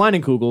 That's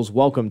Leinenkugels.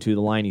 Welcome to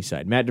the Liney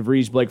side. Matt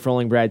DeVries, Blake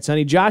Froling, Brad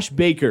Sunny. Josh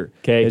Baker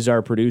is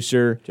our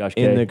producer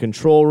in the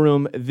control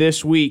room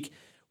this week.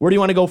 Where do you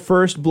want to go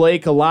first,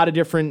 Blake? A lot of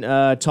different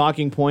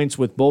talking points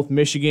with both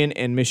Michigan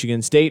and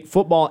Michigan State.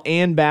 Football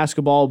and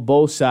basketball,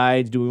 both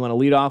sides. Do we want to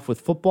lead off with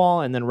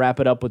football and then wrap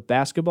it up with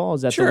basketball?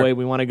 Is that the way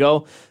we want to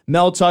go?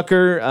 Mel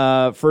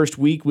Tucker, first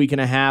week and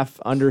a half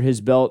under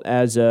his belt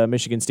as a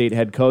Michigan State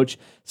head coach.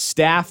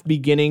 Staff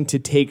beginning to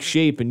take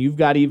shape, and you've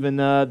got even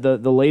the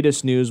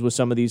latest news with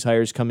some of these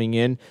hires coming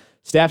in.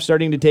 Staff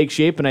starting to take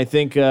shape, and I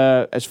think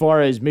as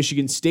far as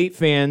Michigan State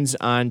fans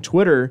on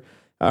Twitter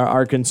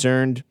are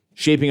concerned,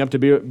 shaping up to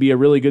be a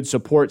really good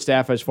support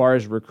staff as far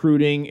as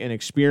recruiting and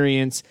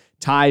experience,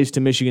 ties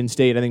to Michigan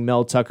State. I think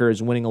Mel Tucker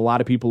is winning a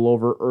lot of people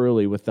over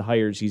early with the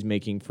hires he's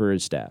making for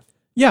his staff.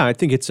 Yeah, I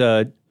think it's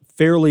a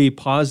fairly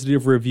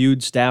positive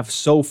reviewed staff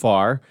so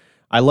far.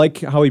 I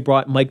like how he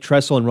brought Mike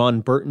Tressel and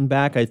Ron Burton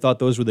back. I thought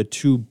those were the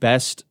two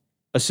best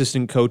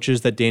assistant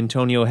coaches that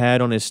D'Antonio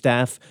had on his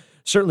staff.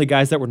 Certainly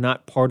guys that were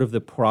not part of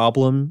the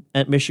problem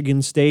at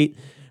Michigan State.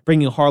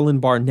 Bringing Harlan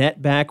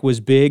Barnett back was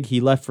big. He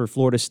left for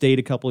Florida State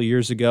a couple of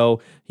years ago.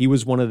 He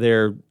was one of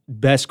their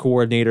best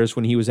coordinators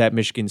when he was at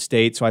Michigan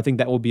State, so I think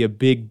that will be a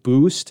big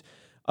boost.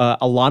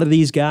 A lot of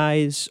these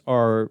guys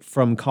are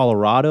from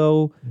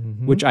Colorado,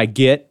 which I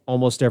get.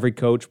 Almost every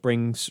coach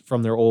brings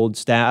from their old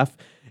staff.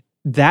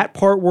 That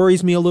part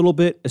worries me a little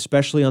bit,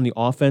 especially on the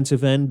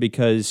offensive end,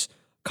 because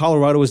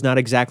Colorado is not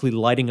exactly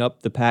lighting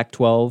up the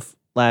Pac-12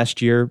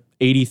 last year.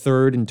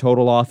 83rd in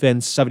total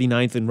offense,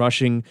 79th in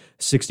rushing,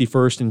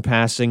 61st in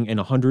passing, and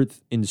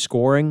 100th in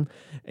scoring.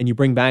 And you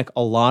bring back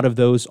a lot of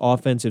those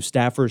offensive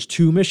staffers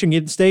to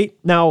Michigan State.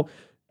 Now,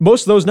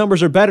 most of those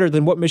numbers are better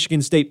than what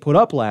Michigan State put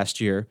up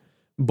last year,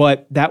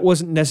 but that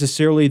wasn't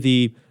necessarily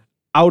the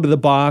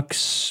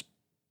out-of-the-box,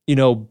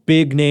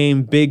 big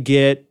name, big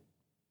get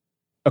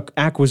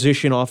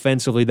acquisition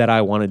offensively that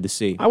I wanted to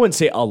see. I wouldn't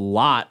say a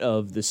lot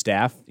of the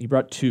staff. He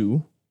brought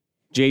 2.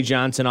 Jay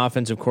Johnson,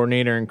 offensive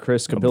coordinator, and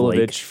Chris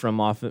Kabilovich from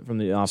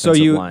the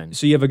offensive line.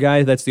 So you have a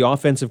guy that's the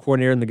offensive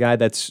coordinator and the guy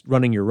that's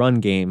running your run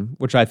game,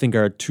 which I think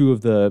are two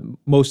of the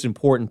most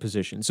important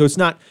positions. So it's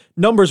not,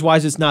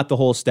 numbers-wise, it's not the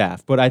whole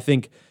staff, but I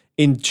think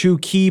in 2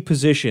 key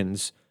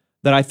positions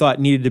that I thought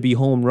needed to be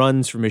home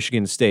runs for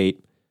Michigan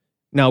State.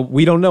 Now,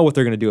 we don't know what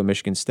they're going to do at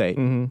Michigan State.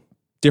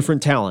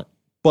 Different talent.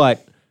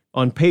 But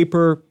on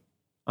paper,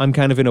 I'm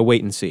kind of in a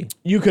wait and see.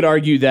 You could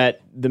argue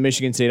that the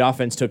Michigan State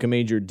offense took a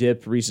major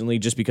dip recently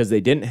just because they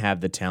didn't have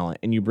the talent.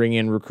 And you bring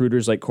in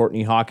recruiters like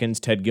Courtney Hawkins,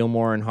 Ted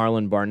Gilmore, and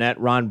Harlan Barnett.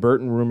 Ron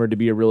Burton, rumored to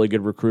be a really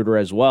good recruiter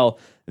as well.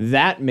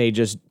 That may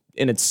just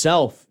in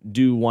itself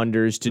do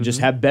wonders to just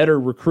have better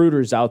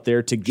recruiters out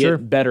there to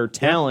get better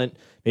talent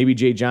maybe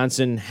Jay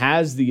Johnson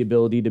has the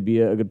ability to be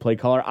a good play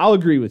caller. I'll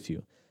agree with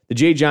you. The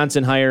Jay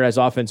Johnson hire as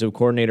offensive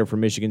coordinator for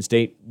Michigan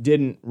State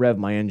didn't rev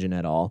my engine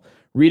at all.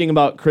 Reading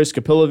about Chris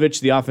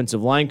Kapilovich, the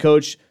offensive line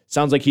coach,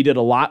 sounds like he did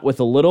a lot with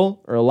a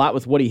little, or a lot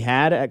with what he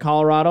had at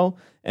Colorado.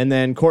 And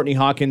then Courtney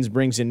Hawkins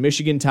brings in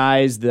Michigan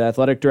ties, the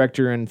athletic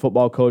director and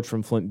football coach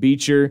from Flint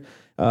Beecher,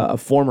 a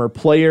former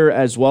player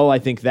as well. I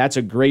think that's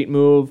a great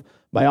move.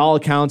 By all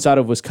accounts, out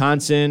of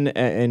Wisconsin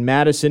and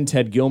Madison,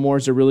 Ted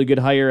Gilmore's a really good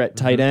hire at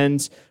tight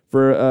ends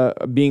for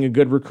being a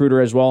good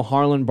recruiter as well.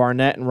 Harlan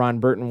Barnett and Ron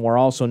Burton were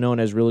also known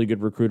as really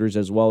good recruiters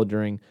as well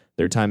during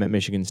their time at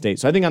Michigan State.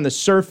 So I think on the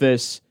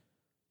surface,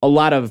 a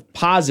lot of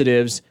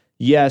positives.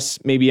 Yes,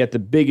 maybe at the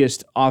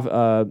biggest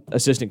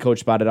assistant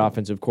coach spot at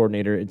offensive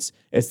coordinator, it's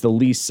the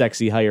least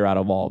sexy hire out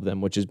of all of them,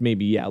 which is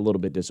maybe a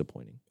little bit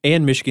disappointing.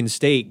 And Michigan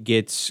State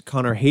gets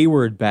Connor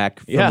Hayward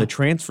back from the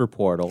transfer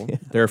portal,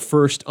 their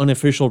first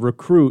unofficial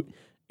recruit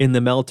in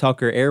the Mel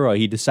Tucker era.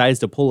 He decides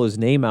to pull his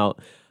name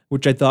out,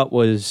 which I thought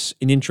was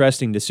an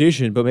interesting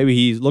decision, but maybe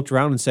he looked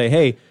around and say,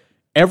 hey,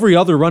 every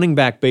other running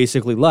back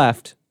basically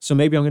left, so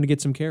maybe I'm going to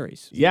get some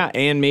carries. Yeah,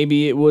 and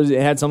maybe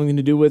it had something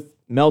to do with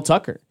Mel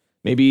Tucker.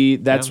 Maybe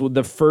that's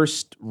the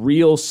first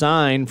real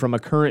sign from a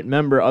current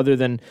member, other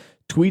than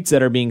tweets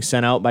that are being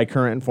sent out by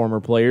current and former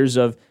players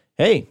of,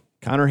 hey,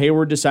 Connor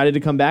Hayward decided to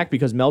come back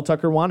because Mel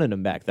Tucker wanted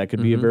him back. That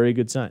could be a very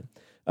good sign.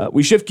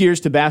 We shift gears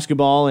to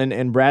basketball,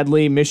 and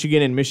Bradley,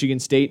 Michigan, and Michigan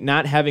State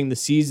not having the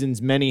seasons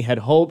many had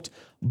hoped,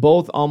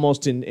 both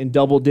almost in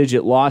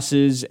double-digit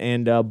losses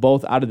and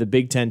both out of the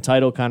Big Ten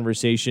title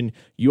conversation.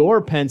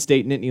 Your Penn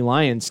State Nittany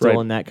Lions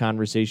still in that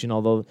conversation,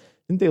 although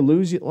didn't they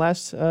lose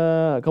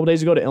a couple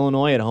days ago to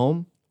Illinois at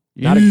home?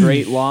 Not a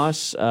great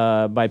loss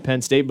by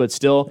Penn State, but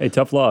still a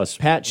tough loss.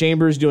 Pat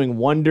Chambers doing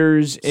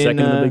wonders in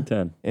the Big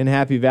Ten. In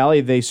Happy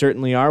Valley. They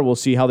certainly are. We'll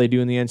see how they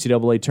do in the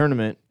NCAA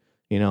tournament.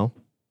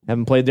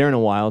 Haven't played there in a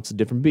while. It's a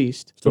different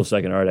beast. Still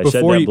second. All right, I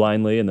said that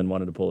blindly and then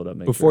wanted to pull it up.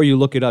 Before you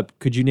look it up,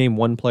 could you name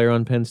one player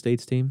on Penn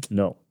State's team?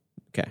 No.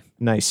 Okay.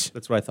 Nice.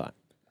 That's what I thought.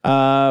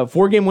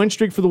 4-game win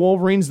streak for the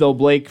Wolverines, though,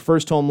 Blake.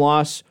 First home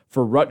loss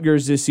for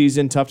Rutgers this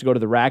season. Tough to go to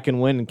the rack and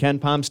win, and Ken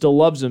Pom still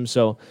loves him.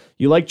 So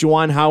you like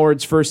Juwan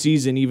Howard's first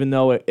season, even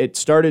though it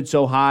started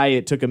so high,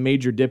 it took a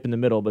major dip in the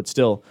middle, but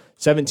still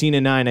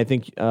 17-9. I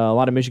think a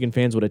lot of Michigan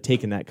fans would have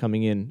taken that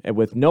coming in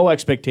with no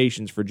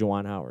expectations for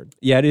Juwan Howard.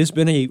 Yeah, it has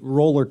been a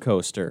roller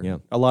coaster. Yeah.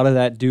 A lot of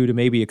that due to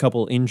maybe a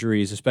couple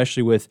injuries,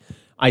 especially with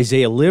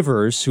Isaiah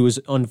Livers, who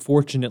is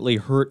unfortunately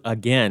hurt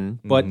again.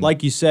 But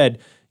like you said,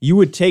 you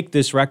would take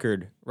this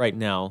record right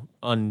now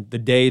on the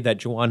day that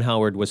Juwan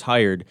Howard was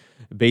hired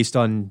based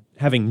on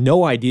having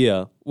no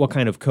idea what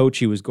kind of coach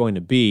he was going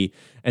to be.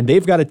 And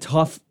they've got a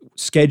tough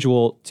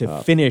schedule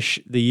to finish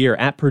the year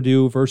at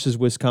Purdue versus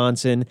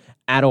Wisconsin,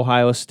 at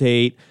Ohio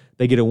State.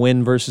 They get a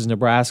win versus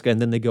Nebraska,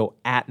 and then they go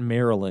at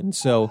Maryland.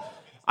 So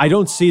I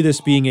don't see this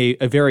being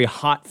a very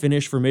hot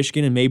finish for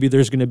Michigan, and maybe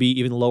there's going to be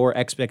even lower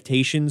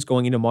expectations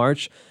going into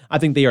March. I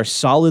think they are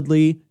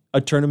solidly a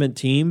tournament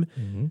team,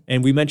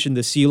 and we mentioned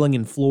the ceiling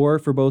and floor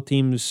for both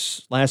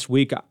teams last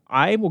week.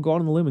 I will go out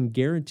on the limb and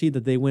guarantee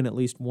that they win at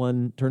least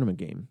one tournament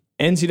game.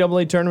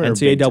 NCAA tournament?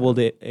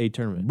 NCAA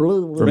tournament.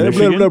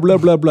 Blah, blah,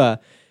 blah, blah.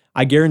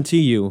 I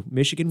guarantee you,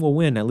 Michigan will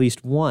win at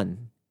least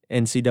one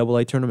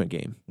NCAA tournament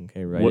game.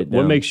 Okay, right.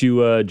 What makes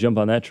you jump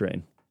on that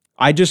train?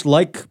 I just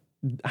like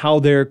how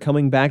they're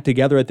coming back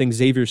together. I think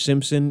Xavier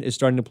Simpson is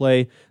starting to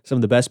play some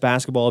of the best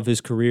basketball of his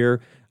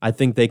career. I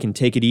think they can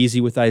take it easy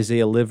with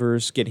Isaiah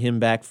Livers, get him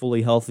back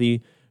fully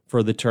healthy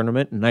for the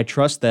tournament, and I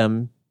trust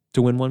them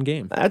to win one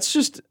game.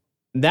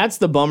 That's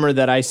the bummer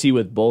that I see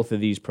with both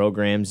of these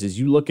programs is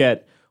you look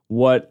at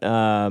what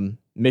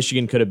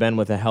Michigan could have been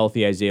with a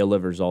healthy Isaiah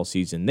Livers all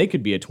season. They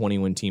could be a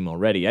 20-win team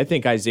already. I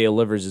think Isaiah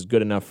Livers is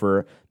good enough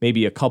for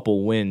maybe a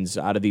couple wins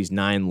out of these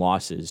 9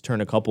 losses.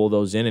 Turn a couple of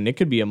those in, and it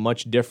could be a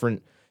much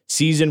different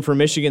season for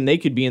Michigan. They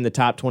could be in the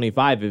top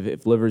 25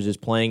 if Livers is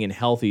playing and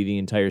healthy the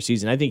entire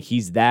season. I think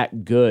he's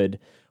that good,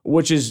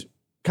 which is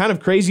kind of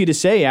crazy to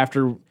say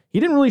after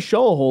he didn't really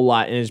show a whole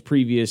lot in his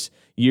previous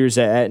years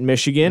at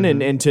Michigan.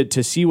 And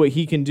to see what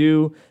he can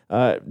do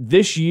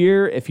this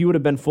year, if he would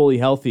have been fully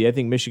healthy, I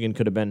think Michigan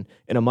could have been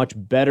in a much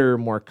better,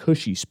 more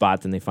cushy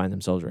spot than they find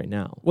themselves right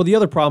now. Well, the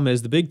other problem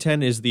is the Big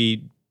Ten is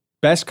the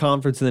best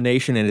conference in the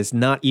nation, and it's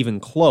not even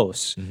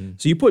close.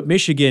 So you put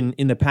Michigan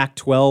in the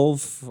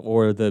Pac-12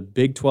 or the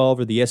Big 12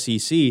 or the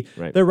SEC,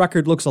 their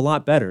record looks a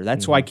lot better.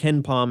 That's why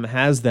Ken Pom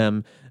has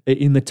them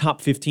in the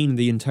top 15 of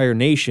the entire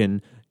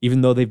nation,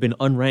 even though they've been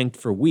unranked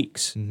for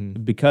weeks,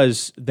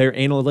 because their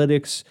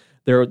analytics,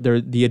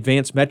 the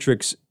advanced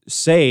metrics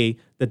say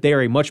that they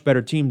are a much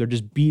better team. They're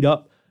just beat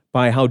up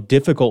by how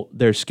difficult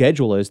their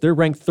schedule is. They're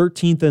ranked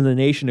 13th in the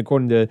nation,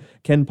 according to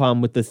Ken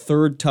Pom, with the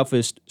 3rd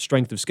toughest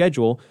strength of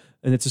schedule.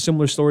 And it's a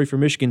similar story for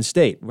Michigan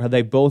State, where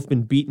they've both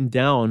been beaten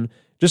down,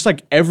 just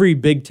like every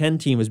Big Ten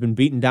team has been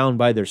beaten down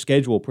by their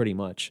schedule pretty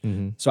much.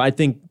 So I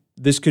think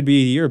this could be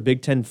a year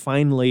Big Ten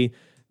finally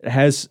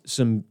has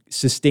some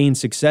sustained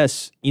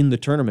success in the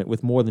tournament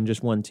with more than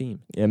just one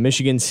team. Yeah,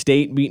 Michigan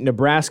State beat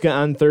Nebraska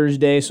on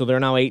Thursday, so they're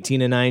now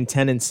 18-9,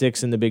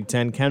 10-6 in the Big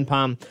Ten.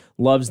 KenPom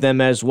loves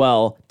them as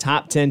well.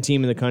 Top 10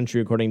 team in the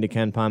country, according to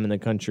KenPom in the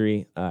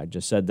country. I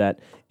just said that.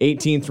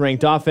 18th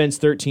ranked offense,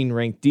 13th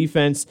ranked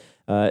defense.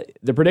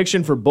 The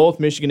prediction for both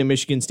Michigan and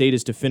Michigan State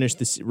is to finish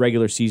this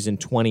regular season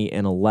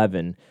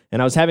 20-11.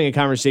 And I was having a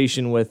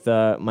conversation with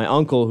my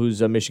uncle,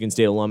 who's a Michigan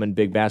State alum and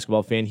big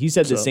basketball fan. He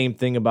said the same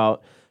thing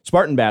about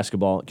Spartan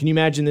basketball. Can you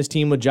imagine this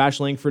team with Josh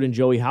Langford and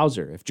Joey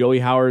Hauser? If Joey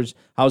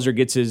Hauser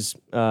gets his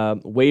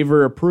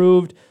waiver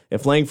approved,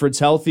 if Langford's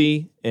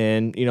healthy,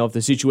 and if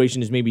the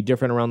situation is maybe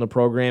different around the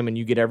program, and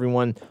you get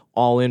everyone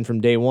all in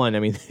from day one, I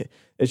mean,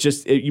 it's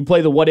just you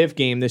play the what if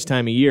game this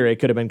time of year. It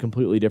could have been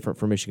completely different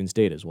for Michigan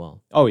State as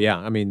well. Oh yeah,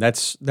 I mean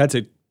that's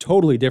a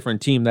totally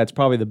different team. That's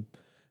probably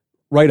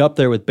right up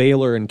there with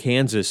Baylor and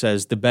Kansas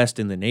as the best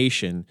in the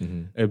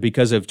nation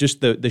because of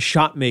just the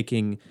shot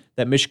making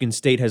that Michigan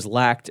State has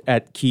lacked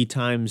at key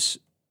times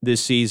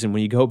this season.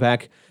 When you go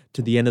back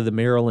to the end of the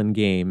Maryland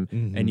game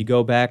and you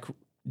go back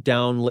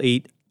down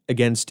late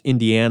against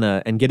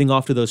Indiana and getting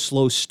off to those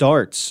slow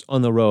starts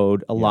on the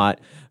road a lot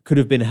could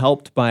have been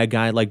helped by a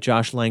guy like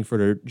Josh Langford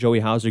or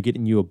Joey Hauser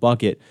getting you a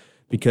bucket,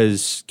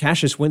 because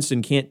Cassius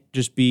Winston can't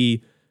just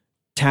be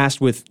tasked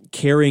with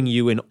carrying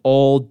you in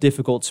all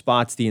difficult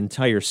spots the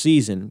entire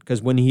season,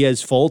 because when he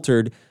has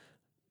faltered,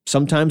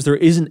 sometimes there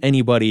isn't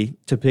anybody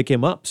to pick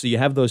him up. So you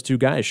have those two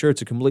guys. Sure,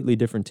 it's a completely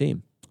different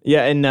team.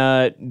 Yeah, and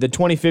the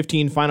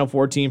 2015 Final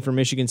Four team for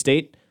Michigan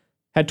State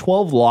had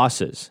 12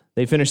 losses.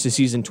 They finished the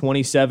season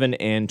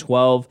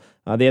 27-12.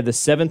 They had the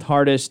seventh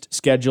hardest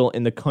schedule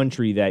in the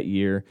country that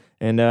year,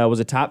 and was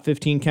a top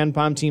 15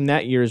 KenPom team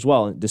that year as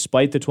well.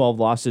 Despite the 12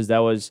 losses, that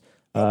was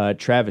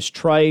Travis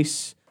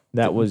Trice,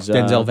 that was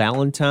Denzel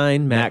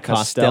Valentine, Matt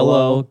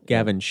Costello,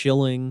 Gavin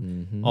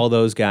Schilling, all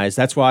those guys.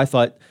 That's why I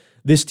thought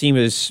this team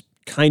is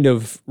kind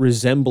of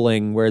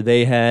resembling where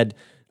they had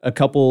a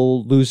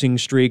couple losing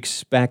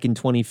streaks back in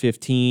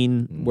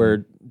 2015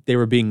 where they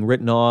were being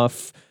written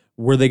off.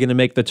 Were they going to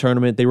make the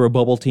tournament? They were a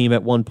bubble team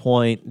at one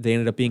point. They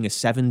ended up being a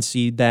 7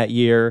 seed that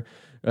year.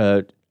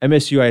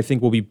 MSU, I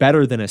think, will be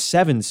better than a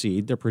 7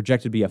 seed. They're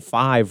projected to be a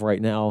 5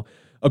 right now,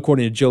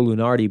 according to Joe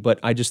Lunardi. But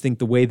I just think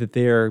the way that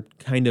they're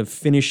kind of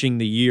finishing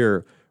the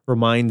year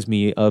reminds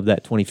me of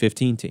that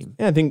 2015 team.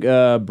 Yeah, I think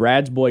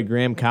Brad's boy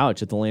Graham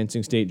Couch at the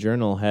Lansing State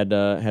Journal had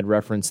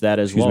referenced that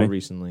as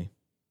recently. Is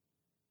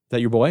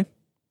that your boy?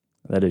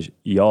 That is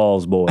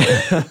y'all's boy.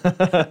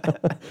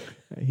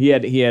 He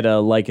had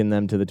likened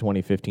them to the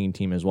 2015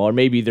 team as well, or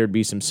maybe there'd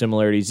be some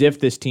similarities.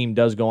 If this team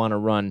does go on a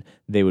run,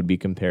 they would be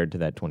compared to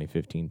that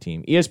 2015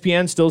 team.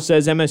 ESPN still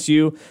says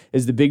MSU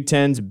is the Big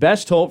Ten's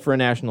best hope for a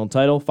national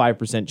title,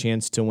 5%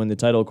 chance to win the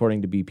title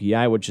according to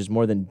BPI, which is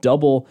more than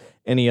double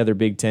any other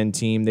Big Ten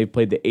team. They've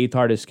played the 8th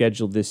hardest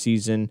schedule this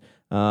season,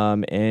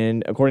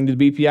 and according to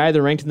the BPI,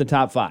 they're ranked in the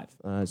top 5.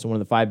 So one of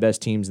the 5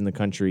 best teams in the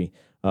country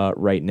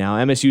right now.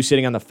 MSU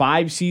sitting on the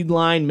 5 seed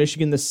line,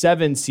 Michigan the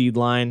 7 seed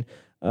line.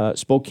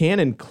 Spokane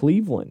and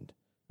Cleveland.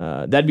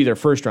 That'd be their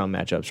first round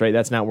matchups, right?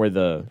 That's not where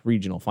the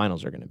regional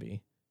finals are going to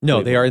be. No,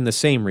 Cleveland. they are in the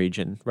same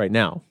region right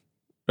now,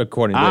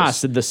 according to this.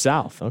 So the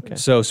South. Okay.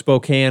 So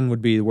Spokane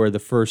would be where the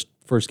first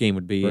game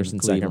would be. First and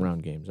Cleveland. second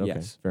round games. Okay,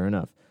 Yes. fair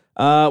enough.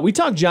 We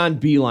talk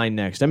John Beilein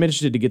next. I'm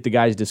interested to get the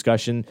guys'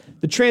 discussion.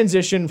 The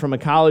transition from a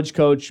college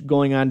coach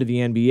going on to the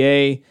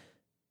NBA.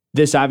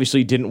 This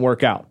obviously didn't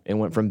work out. It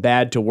went from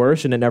bad to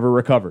worse, and it never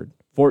recovered.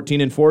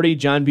 14-40,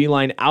 John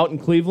Beilein out in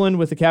Cleveland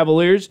with the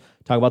Cavaliers.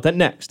 Talk about that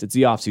next. It's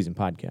the Offseason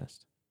Podcast.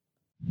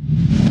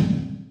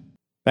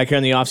 Back here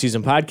on the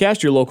Offseason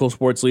Podcast, your local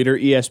sports leader,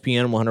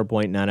 ESPN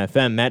 100.9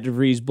 FM. Matt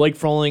DeVries, Blake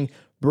Froling,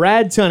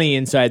 Brad Tunney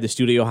inside the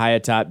studio, high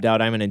atop Dow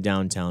Diamond in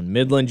downtown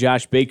Midland.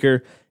 Josh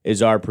Baker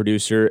is our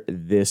producer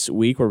this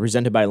week. We're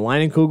presented by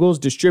Leinenkugels,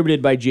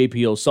 distributed by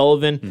JP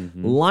O'Sullivan.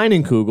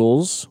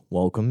 Leinenkugels,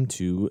 welcome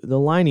to the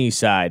Liney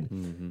side.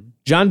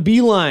 John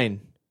Beilein,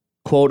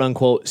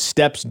 quote-unquote,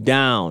 steps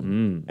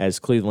down as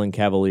Cleveland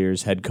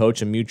Cavaliers head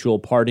coach, a mutual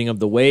parting of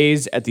the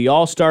ways at the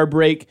All-Star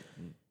break.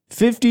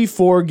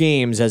 54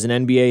 games as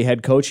an NBA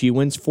head coach. He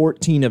wins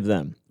 14 of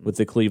them with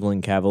the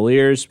Cleveland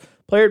Cavaliers.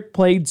 Player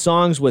played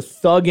songs with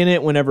Thug in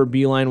it whenever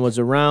Beilein was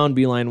around.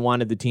 Beilein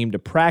wanted the team to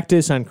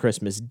practice on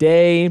Christmas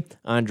Day.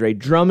 Andre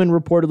Drummond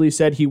reportedly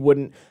said he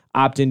wouldn't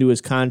opt into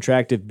his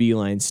contract if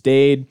Beilein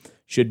stayed.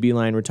 Should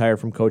Beilein retire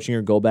from coaching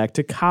or go back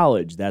to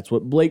college? That's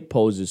what Blake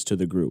poses to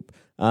the group.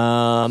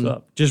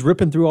 Just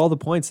ripping through all the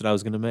points that I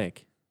was going to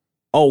make.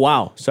 Oh,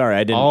 wow. Sorry,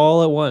 I didn't.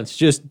 All at once.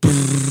 Just...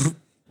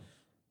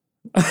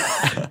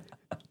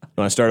 You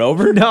want to start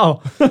over?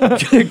 No.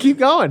 Keep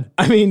going.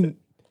 I mean,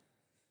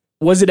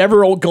 was it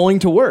ever going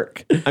to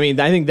work? I mean,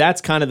 I think that's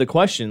kind of the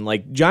question.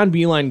 Like, John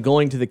Beilein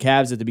going to the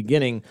Cavs at the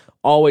beginning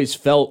always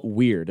felt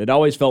weird. It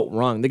always felt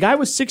wrong. The guy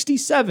was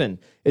 67.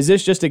 Is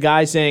this just a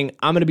guy saying,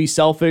 I'm going to be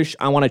selfish,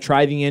 I want to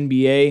try the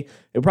NBA?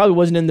 It probably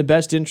wasn't in the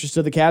best interest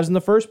of the Cavs in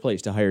the first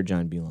place to hire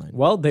John Beilein.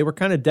 Well, they were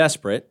kind of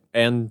desperate,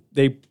 and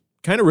they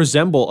kind of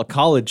resemble a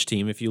college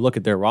team if you look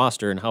at their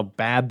roster and how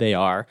bad they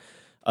are.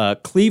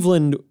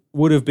 Cleveland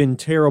would have been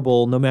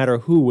terrible no matter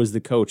who was the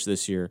coach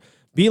this year.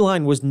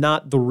 Beilein was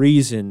not the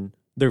reason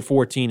they're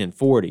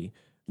 14-40.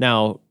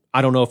 Now,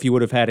 I don't know if he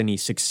would have had any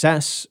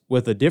success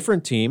with a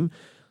different team.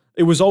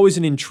 It was always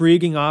an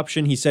intriguing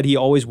option. He said he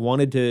always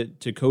wanted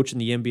to coach in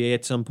the NBA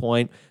at some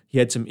point. He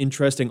had some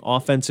interesting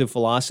offensive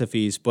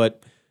philosophies,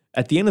 but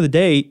at the end of the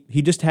day,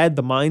 he just had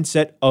the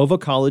mindset of a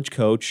college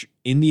coach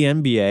in the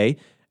NBA,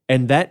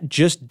 and that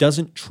just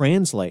doesn't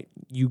translate.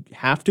 You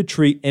have to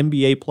treat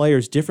NBA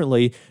players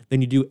differently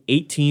than you do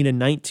 18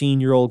 and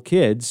 19-year-old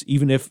kids,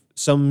 even if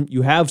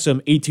you have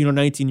some 18 or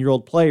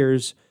 19-year-old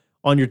players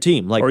on your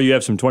team. Or you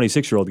have some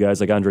 26-year-old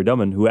guys like Andre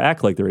Drummond who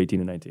act like they're 18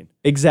 and 19.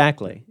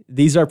 Exactly.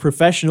 These are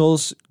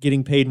professionals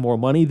getting paid more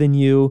money than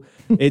you.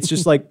 It's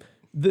just like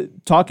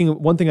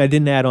one thing I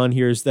didn't add on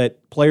here is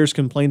that players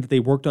complained that they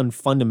worked on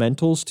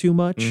fundamentals too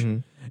much. Mm-hmm.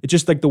 It's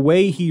just like the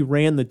way he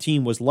ran the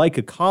team was like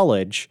a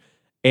college,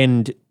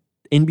 and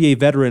NBA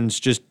veterans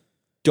just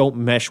don't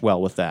mesh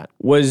well with that.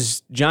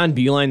 Was John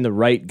Beilein the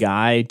right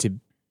guy to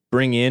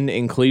bring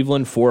in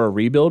Cleveland for a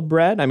rebuild,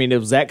 Brad? I mean,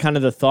 was that kind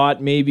of the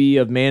thought maybe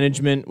of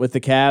management with the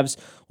Cavs?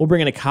 We'll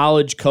bring in a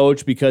college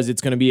coach because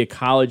it's going to be a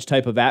college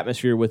type of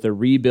atmosphere with a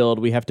rebuild.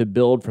 We have to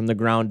build from the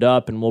ground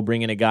up, and we'll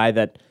bring in a guy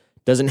that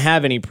doesn't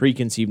have any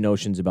preconceived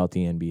notions about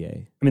the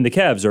NBA. I mean, the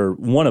Cavs are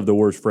one of the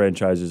worst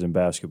franchises in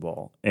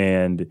basketball,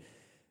 and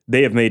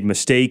they have made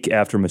mistake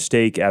after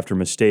mistake after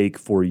mistake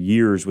for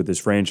years with this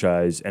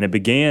franchise, and it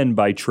began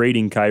by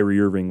trading Kyrie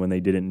Irving when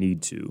they didn't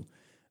need to.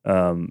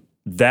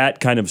 That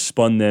kind of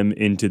spun them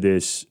into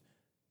this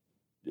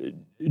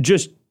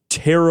just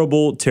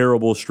terrible,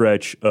 terrible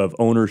stretch of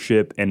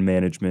ownership and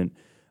management.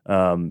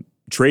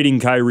 Trading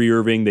Kyrie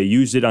Irving, they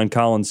used it on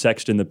Colin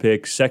Sexton, the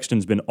pick.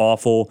 Sexton's been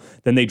awful.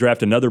 Then they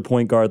draft another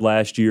point guard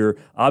last year.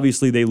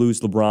 Obviously, they lose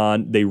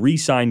LeBron. They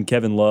re-signed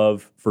Kevin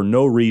Love for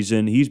no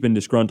reason. He's been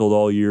disgruntled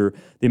all year.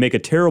 They make a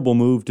terrible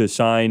move to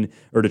sign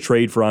or to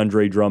trade for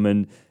Andre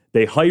Drummond.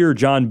 They hire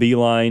John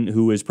Beilein,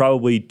 who is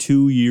probably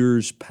 2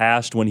 years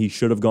past when he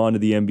should have gone to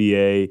the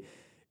NBA.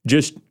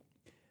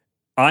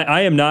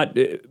 I am not,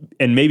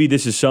 and maybe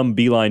this is some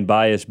Beilein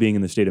bias being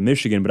in the state of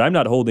Michigan, but I'm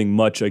not holding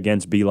much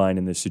against Beilein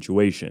in this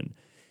situation,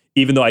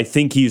 even though I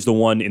think he's the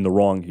one in the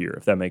wrong here,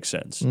 if that makes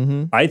sense.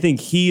 Mm-hmm. I think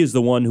he is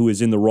the one who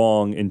is in the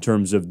wrong in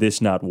terms of this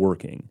not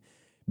working,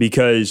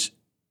 because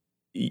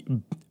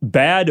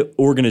bad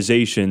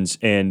organizations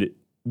and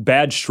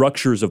bad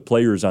structures of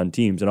players on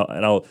teams, and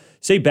I'll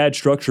say bad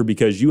structure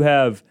because you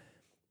have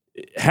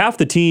half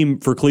the team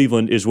for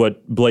Cleveland is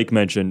what Blake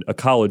mentioned, a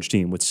college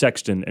team with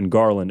Sexton and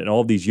Garland and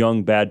all of these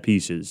young bad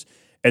pieces.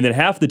 And then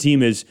half the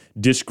team is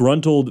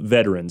disgruntled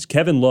veterans.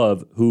 Kevin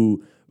Love,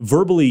 who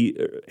verbally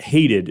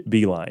hated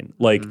Beilein,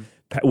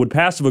 would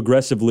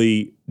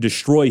passive-aggressively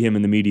destroy him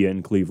in the media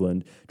in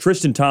Cleveland.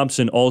 Tristan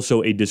Thompson,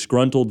 also a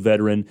disgruntled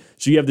veteran.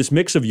 So you have this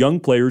mix of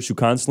young players who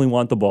constantly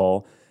want the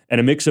ball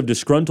and a mix of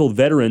disgruntled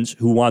veterans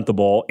who want the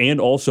ball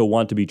and also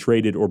want to be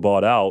traded or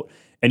bought out.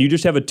 And you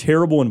just have a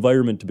terrible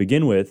environment to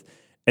begin with.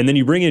 And then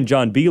you bring in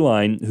John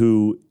Beilein,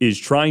 who is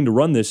trying to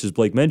run this, as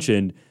Blake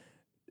mentioned,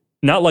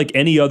 not like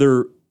any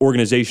other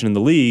organization in the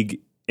league.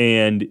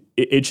 And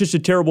it's just a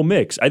terrible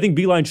mix. I think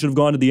Beilein should have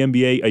gone to the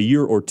NBA a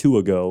year or two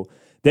ago.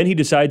 Then he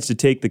decides to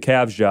take the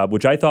Cavs job,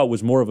 which I thought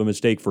was more of a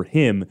mistake for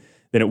him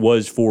than it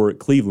was for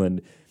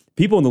Cleveland.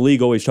 People in the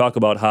league always talk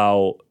about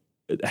how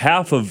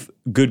half of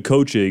good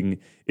coaching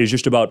is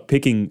just about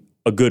picking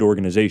a good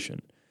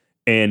organization.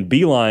 And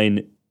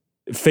Beilein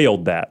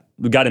failed that.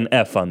 We got an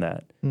F on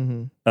that.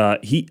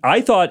 Mm-hmm.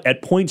 I thought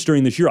at points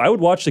during this year, I would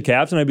watch the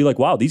Cavs and I'd be like,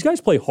 wow, these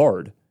guys play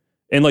hard.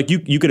 And like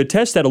you could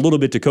attest that a little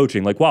bit to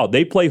coaching. Like, wow,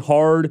 they play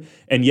hard,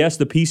 and yes,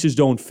 the pieces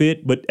don't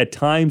fit, but at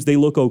times they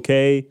look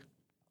okay.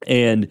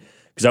 And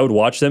because I would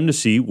watch them to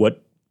see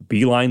what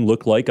Beilein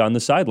looked like on the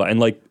sideline. And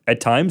like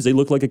at times they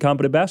looked like a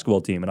competent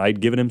basketball team, and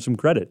I'd given him some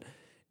credit.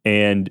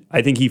 And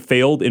I think he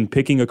failed in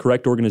picking a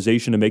correct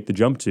organization to make the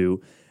jump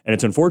to. And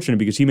it's unfortunate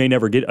because he may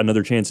never get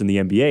another chance in the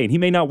NBA, and he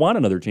may not want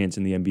another chance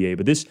in the NBA,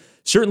 but this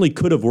certainly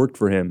could have worked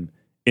for him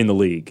in the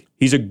league.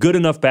 He's a good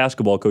enough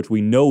basketball coach.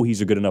 We know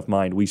he's a good enough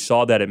mind. We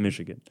saw that at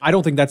Michigan. I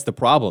don't think that's the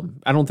problem.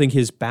 I don't think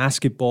his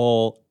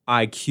basketball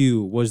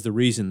IQ was the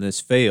reason this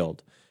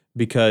failed,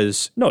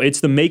 because no, it's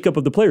the makeup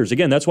of the players.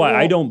 Again, that's why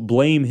I don't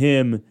blame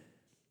him.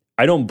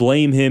 I don't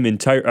blame him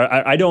entirely.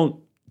 I don't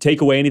take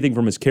away anything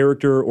from his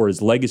character or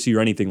his legacy or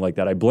anything like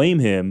that. I blame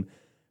him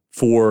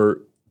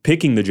for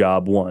picking the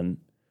job, one,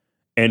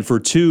 and for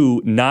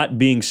two, not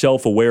being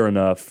self-aware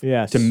enough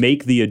to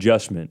make the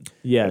adjustment.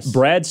 Yes.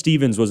 Brad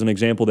Stevens was an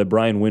example that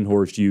Brian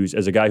Windhorst used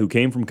as a guy who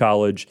came from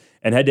college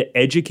and had to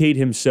educate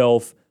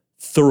himself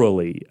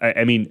thoroughly.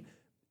 I mean,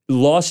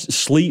 lost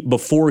sleep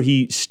before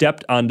he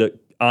stepped onto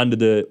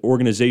the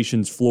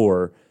organization's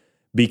floor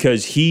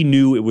because he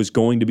knew it was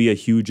going to be a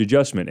huge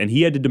adjustment, and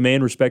he had to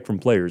demand respect from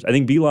players. I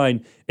think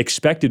Beilein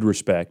expected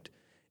respect,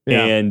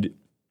 and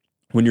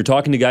when you're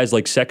talking to guys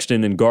like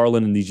Sexton and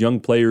Garland and these young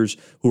players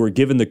who are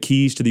given the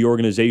keys to the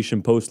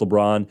organization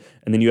post-LeBron,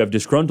 and then you have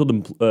disgruntled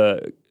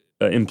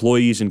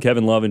employees in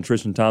Kevin Love and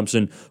Tristan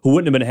Thompson who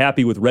wouldn't have been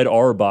happy with Red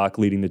Auerbach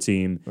leading the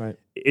team. Right.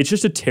 it's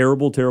just a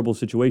terrible, terrible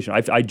situation.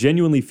 I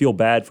genuinely feel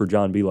bad for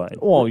John Beilein.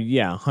 Well,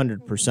 yeah,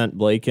 100%,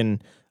 Blake.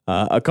 And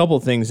a couple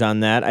things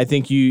on that. I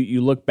think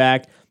you look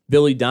back,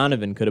 Billy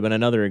Donovan could have been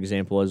another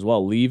example as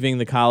well. Leaving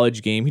the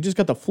college game, he just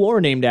got the floor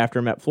named after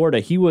him at Florida.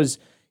 He was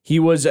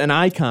an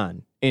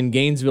icon in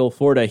Gainesville,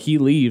 Florida. He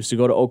leaves to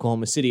go to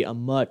Oklahoma City, a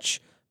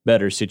much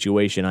better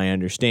situation, I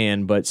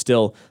understand, but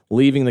still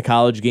leaving the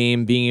college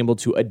game, being able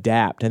to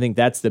adapt. I think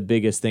that's the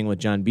biggest thing with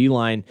John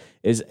Beilein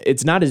is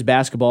it's not his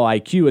basketball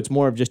IQ, it's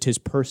more of just his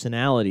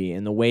personality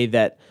and the way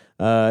that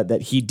that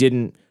he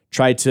didn't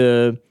try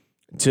to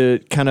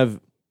kind of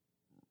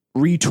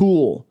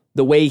retool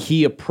the way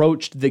he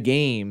approached the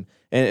game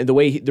and the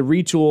way the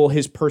retool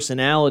his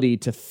personality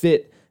to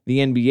fit the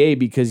NBA,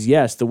 because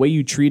yes, the way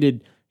you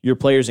treated your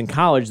players in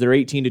college, they're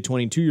 18 to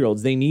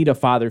 22-year-olds. They need a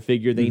father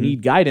figure. They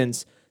need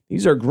guidance.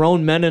 These are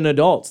grown men and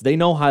adults. They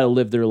know how to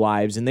live their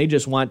lives, and they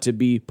just want to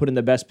be put in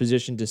the best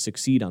position to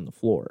succeed on the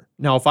floor.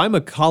 Now, if I'm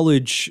a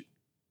college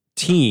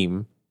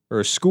team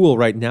or a school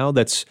right now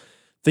that's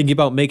thinking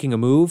about making a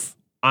move,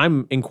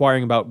 I'm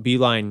inquiring about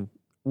Beilein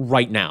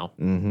right now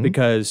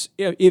because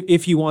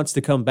if he wants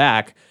to come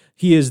back,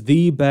 he is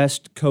the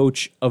best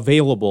coach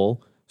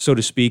available, so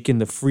to speak, in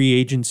the free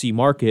agency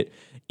market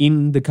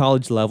in the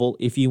college level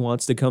if he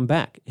wants to come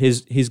back.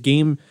 His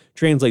game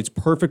translates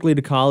perfectly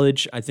to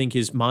college. I think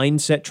his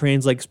mindset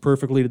translates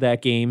perfectly to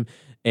that game,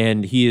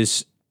 and he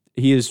is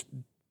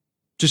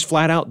just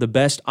flat out the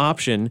best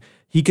option.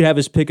 He could have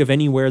his pick of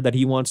anywhere that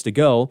he wants to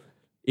go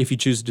if he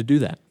chooses to do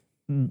that.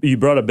 You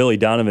brought up Billy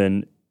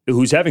Donovan,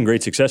 who's having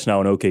great success now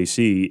in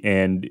OKC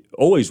and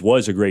always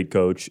was a great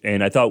coach.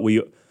 And I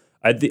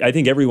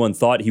think everyone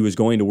thought he was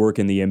going to work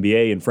in the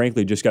NBA and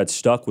frankly just got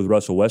stuck with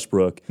Russell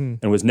Westbrook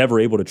and was never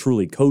able to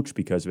truly coach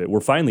because of it. We're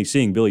finally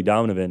seeing Billy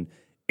Donovan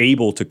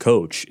able to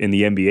coach in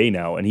the NBA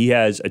now, and he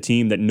has a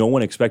team that no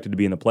one expected to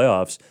be in the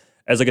playoffs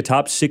as like a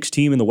top 6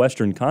 team in the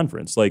Western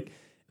Conference.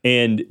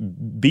 And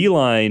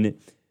Beilein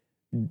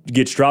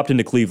gets dropped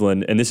into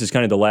Cleveland, and this is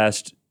kind of the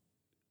last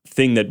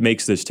thing that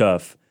makes this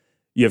tough.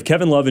 You have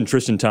Kevin Love and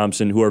Tristan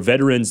Thompson, who are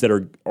veterans that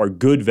are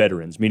good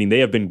veterans, meaning they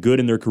have been good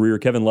in their career.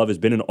 Kevin Love has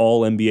been an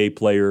all-NBA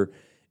player,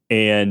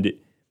 and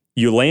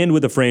you land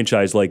with a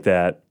franchise like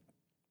that,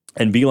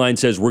 and Beilein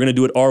says, we're going to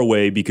do it our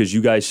way because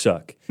you guys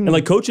suck. And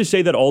like coaches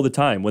say that all the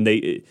time. When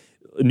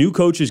new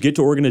coaches get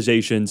to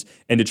organizations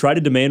and to try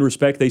to demand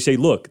respect, they say,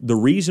 look, the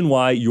reason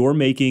why you're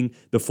making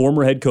the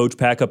former head coach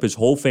pack up his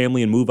whole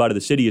family and move out of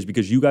the city is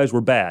because you guys were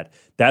bad.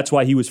 That's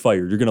why he was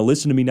fired. You're going to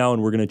listen to me now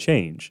and we're going to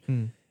change.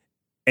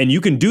 And you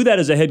can do that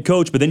as a head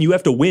coach, but then you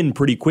have to win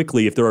pretty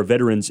quickly if there are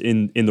veterans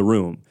in the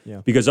room.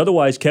 Yeah. Because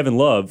otherwise Kevin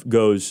Love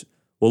goes,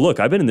 well, look,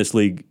 I've been in this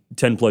league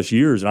 10 plus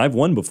years and I've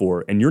won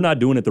before and you're not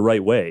doing it the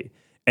right way.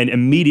 And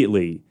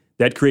immediately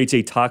that creates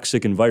a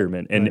toxic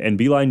environment. And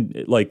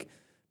Beilein, like,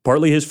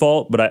 partly his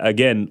fault, but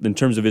again, in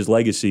terms of his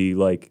legacy,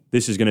 like,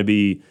 this is going to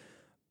be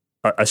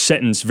a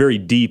sentence very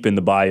deep in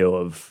the bio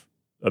of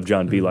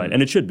John Beilein,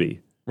 and it should be.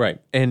 Right.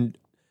 And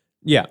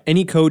yeah,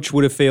 any coach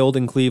would have failed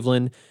in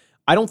Cleveland.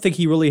 I don't think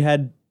he really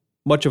had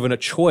much of a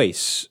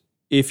choice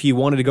if he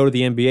wanted to go to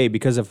the NBA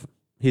because of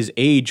his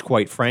age,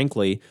 quite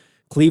frankly.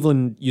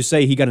 Cleveland, you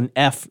say he got an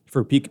F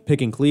for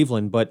picking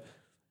Cleveland, but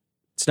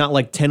it's not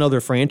like 10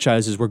 other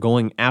franchises were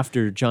going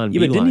after John Beilein.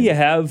 But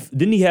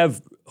didn't he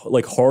have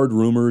like hard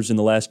rumors in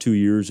the last 2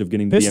 years of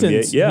getting Pistons. to the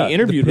NBA? Yeah, he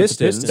interviewed with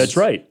the Pistons. That's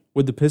right.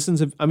 Would the Pistons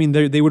have? I mean,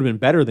 they would have been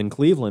better than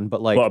Cleveland,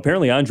 but like, well,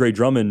 apparently Andre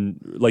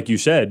Drummond, like you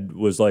said,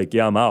 was like,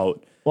 "Yeah, I'm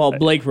out." Well,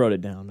 Blake wrote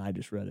it down. I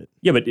just read it.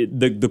 Yeah, but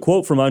the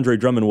quote from Andre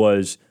Drummond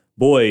was,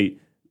 "Boy,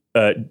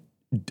 yeah,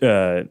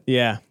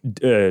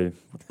 what the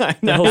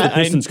hell's the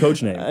Pistons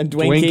coach name?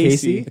 Dwayne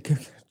Casey.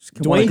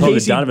 Dwayne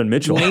Casey, Donovan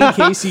Mitchell. Dwayne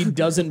Casey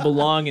doesn't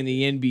belong in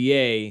the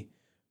NBA,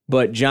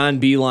 but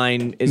John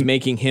Beilein is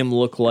making him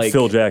look like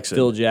Phil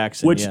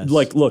Jackson. Which, yes.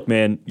 like, look,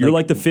 man, you're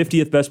like the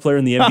 50th best player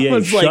in the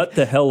NBA. Shut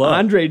the hell up.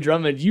 Andre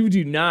Drummond, you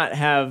do not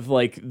have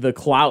like the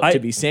clout to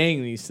be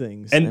saying these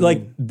things.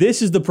 And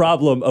this is the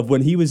problem of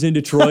when he was in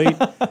Detroit,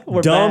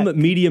 dumb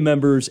media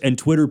members and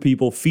Twitter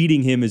people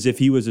feeding him as if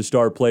he was a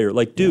star player.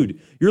 Like, dude,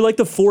 you're like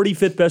the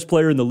 45th best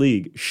player in the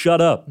league.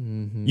 Shut up.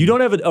 You don't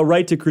have a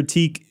right to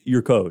critique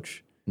your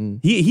coach.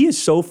 He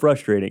is so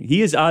frustrating.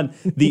 He is on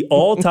the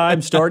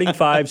all-time starting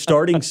 5,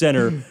 starting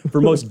center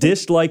for most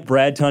disliked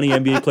Brad Tunney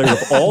NBA player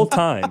of all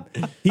time.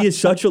 He is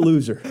such a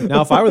loser.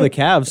 Now, if I were the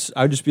Cavs,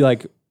 I would just be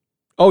like,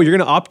 oh, you're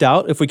going to opt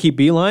out if we keep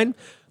Beilein?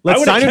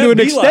 Let's sign him to an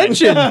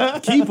extension.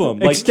 Keep him.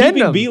 Like, Extend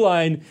keeping him.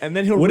 Beilein. And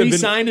then he'll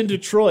re-sign in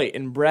Detroit,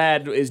 and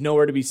Brad is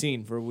nowhere to be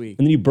seen for a week.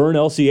 And then you burn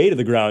LCA to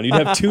the ground. You'd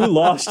have two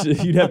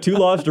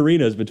lost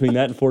arenas between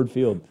that and Ford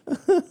Field.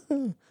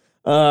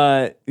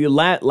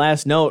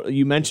 Last note,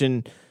 you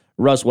mentioned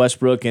Russ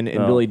Westbrook and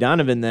Billy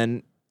Donovan.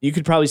 Then you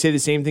could probably say the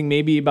same thing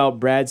maybe about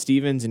Brad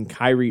Stevens and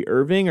Kyrie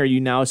Irving. Are you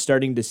now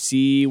starting to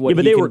see what? Yeah,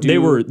 but they were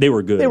good.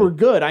 They were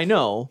good. I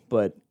know,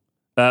 but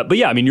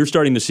yeah, I mean, you're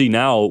starting to see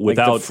now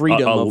without the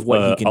freedom of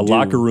what he can do.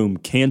 Locker room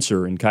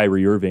cancer in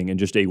Kyrie Irving and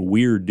just a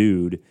weird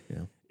dude.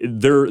 Yeah.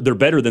 They're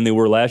better than they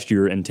were last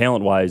year, and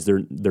talent wise,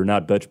 they're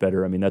not much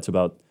better. I mean, that's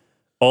about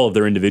all of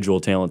their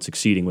individual talent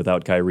succeeding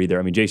without Kyrie there.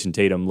 I mean, Jason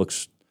Tatum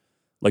looks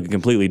like a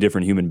completely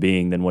different human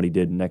being than what he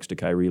did next to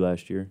Kyrie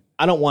last year.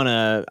 I don't want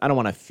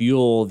to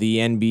fuel the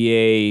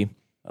NBA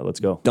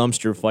Let's go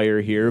dumpster fire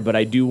here, but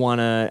I do want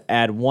to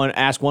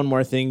ask one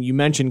more thing. You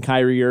mentioned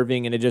Kyrie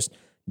Irving, and it just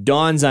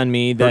dawns on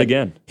me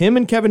that him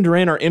and Kevin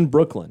Durant are in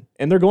Brooklyn,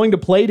 and they're going to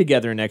play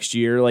together next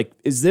year. Like,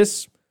 is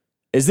this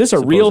a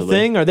real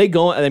thing? Are they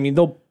going? I mean,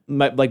 they'll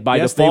by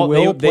default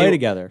they will play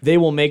together. They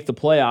will make the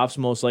playoffs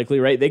most likely,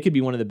 right? They could be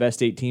one of the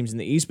best 8 teams in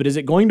the East. But is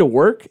it going to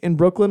work in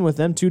Brooklyn with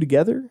them two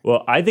together?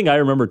 Well, I think I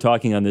remember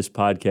talking on this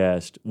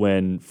podcast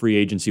when free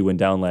agency went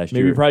down last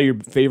year. Maybe probably your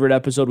favorite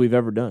episode we've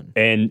ever done,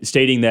 and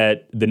stating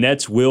that the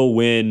Nets will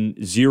win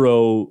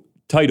 0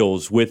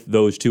 titles with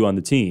those two on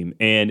the team,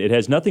 and it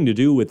has nothing to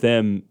do with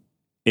them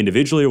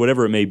individually or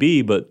whatever it may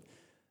be, but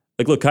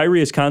like, look,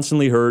 Kyrie is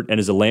constantly hurt and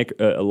is a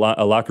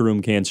locker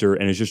room cancer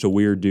and is just a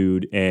weird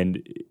dude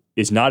and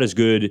is not as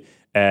good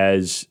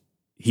as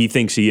he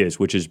thinks he is,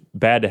 which is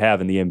bad to have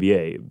in the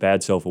NBA,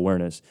 bad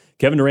self-awareness.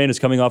 Kevin Durant is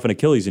coming off an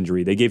Achilles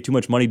injury. They gave too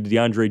much money to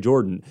DeAndre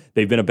Jordan.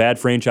 They've been a bad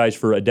franchise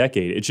for a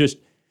decade. It's just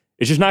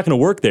not going to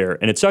work there,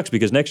 and it sucks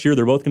because next year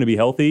they're both going to be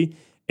healthy,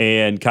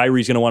 and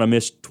Kyrie's going to want to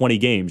miss 20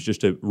 games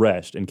just to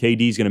rest, and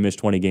KD's going to miss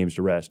 20 games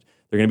to rest.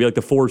 They're going to be like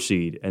the 4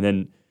 seed, and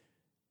then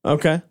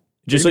okay.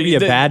 Just be a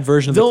bad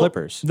version of the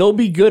Clippers. They'll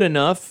be good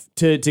enough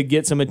to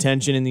get some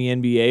attention in the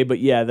NBA, but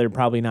yeah, they're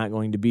probably not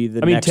going to be the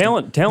next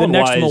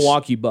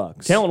Milwaukee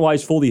Bucks.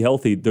 Talent-wise, fully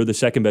healthy, they're the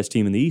second best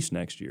team in the East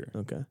next year.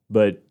 Okay.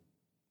 But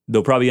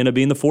they'll probably end up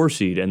being the 4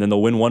 seed, and then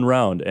they'll win 1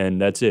 round,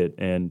 and that's it.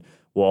 And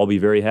we'll all be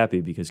very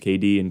happy because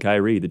KD and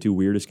Kyrie, the 2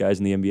 weirdest guys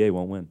in the NBA,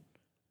 won't win.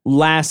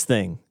 Last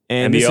thing.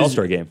 And the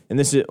All-Star game. And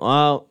this is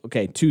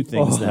okay, 2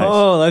 things next.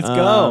 Oh, let's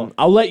go.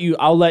 I'll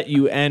let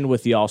you end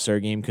with the All-Star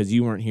game because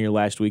you weren't here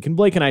last week. And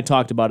Blake and I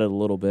talked about it a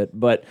little bit.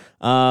 But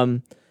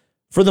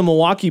for the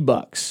Milwaukee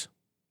Bucks,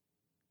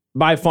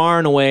 by far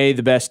and away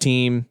the best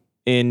team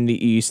in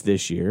the East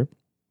this year.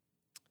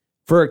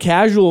 For a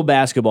casual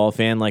basketball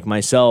fan like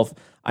myself,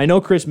 I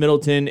know Chris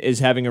Middleton is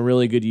having a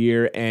really good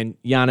year and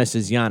Giannis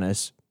is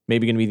Giannis,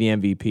 maybe going to be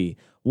the MVP.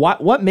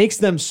 What makes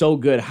them so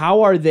good?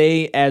 How are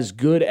they as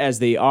good as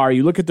they are?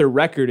 You look at their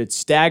record, it's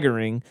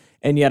staggering,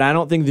 and yet I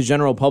don't think the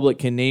general public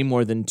can name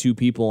more than 2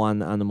 people on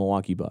the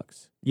Milwaukee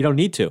Bucks. You don't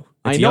need to.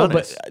 I know,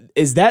 Giannis. but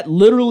is that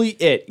literally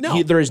it?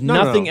 No. There is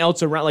nothing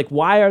else around. Like,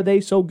 why are they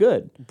so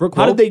good?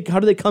 How did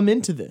they come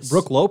into this?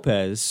 Brook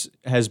Lopez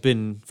has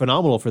been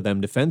phenomenal for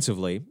them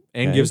defensively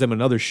and gives them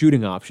another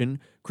shooting option.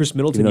 Chris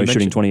Middleton, he's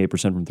shooting 28%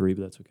 from 3,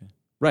 but that's okay.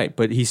 Right,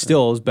 but he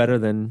still is better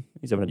than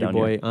your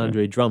boy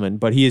Andre Drummond.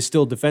 But he is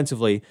still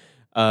defensively.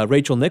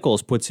 Rachel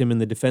Nichols puts him in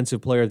the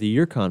Defensive Player of the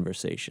Year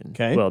conversation.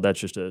 Okay. Well, that's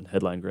just a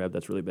headline grab.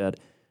 That's really bad.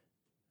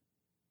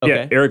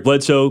 Okay. Yeah, Eric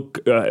Bledsoe,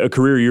 a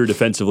career year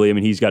defensively. I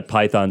mean, he's got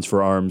pythons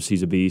for arms.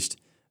 He's a beast.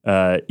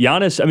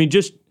 Giannis, I mean,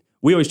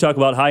 we always talk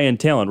about high-end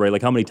talent, right?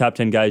 Like, how many top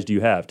 10 guys do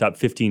you have? Top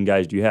 15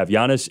 guys do you have?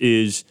 Giannis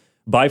is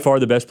by far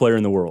the best player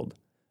in the world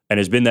and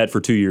has been that for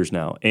 2 years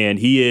now. And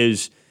he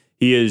is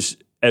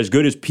as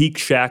good as peak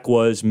Shaq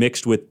was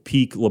mixed with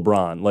peak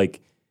LeBron. Like,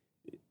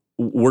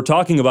 we're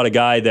talking about a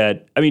guy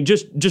that, I mean,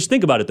 just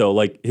think about it, though.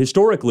 Like,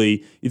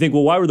 historically, you think,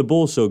 well, why were the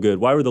Bulls so good?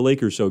 Why were the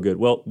Lakers so good?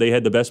 Well, they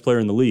had the best player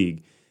in the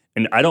league.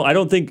 And I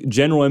don't think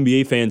general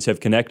NBA fans have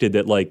connected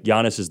that, like,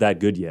 Giannis is that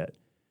good yet.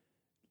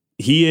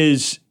 He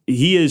is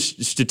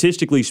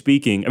statistically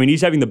speaking, I mean,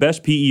 he's having the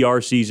best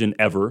PER season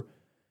ever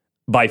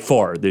by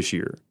far this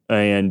year.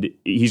 And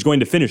he's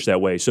going to finish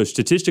that way. So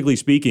statistically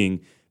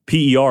speaking,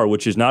 PER,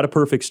 which is not a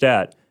perfect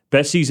stat,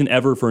 best season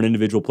ever for an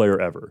individual player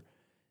ever.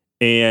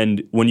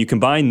 And when you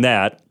combine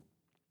that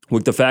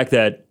with the fact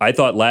that I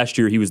thought last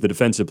year he was the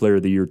Defensive Player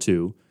of the Year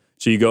too.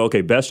 So you go,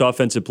 okay, best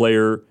offensive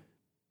player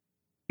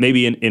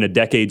maybe in a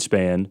decade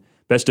span,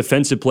 best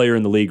defensive player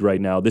in the league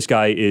right now. This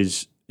guy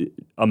is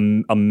a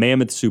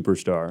mammoth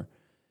superstar.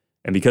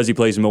 And because he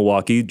plays in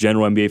Milwaukee,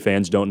 general NBA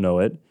fans don't know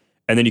it.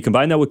 And then you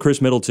combine that with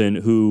Chris Middleton,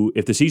 who,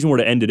 if the season were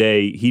to end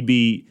today, he'd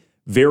be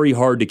very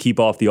hard to keep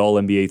off the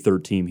All-NBA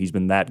third team. He's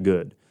been that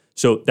good.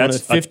 So that's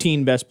one of the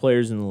 15 best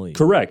players in the league.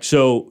 Correct.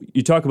 So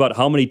you talk about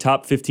how many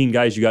top 15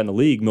 guys you got in the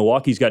league.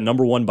 Milwaukee's got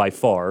number 1 by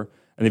far,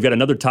 and they've got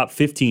another top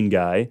 15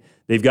 guy.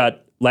 They've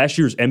got last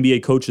year's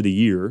NBA Coach of the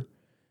Year.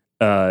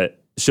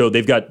 So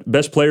they've got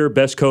best player,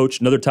 best coach,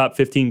 another top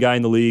 15 guy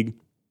in the league.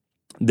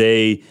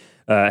 They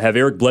have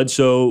Eric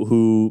Bledsoe,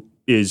 who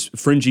is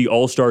fringy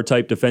all-star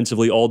type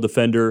defensively, all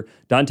defender.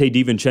 Dante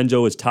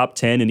DiVincenzo is top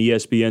 10 in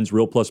ESPN's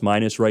Real Plus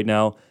Minus right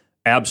now.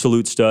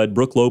 Absolute stud.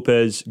 Brook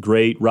Lopez,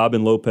 great.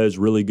 Robin Lopez,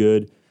 really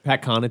good.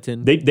 Pat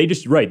Connaughton.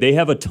 They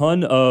have a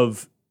ton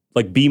of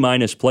like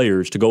B-minus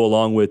players to go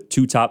along with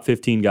 2 top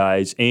 15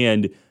 guys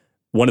and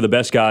one of the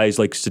best guys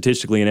like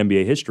statistically in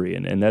NBA history.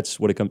 And that's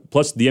what it comes.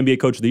 Plus the NBA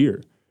Coach of the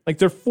Year. Like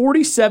they're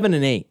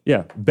 47-8.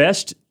 Yeah.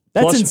 Best.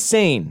 That's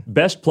insane.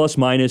 Best plus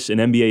minus in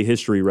NBA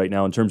history right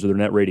now in terms of their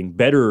net rating.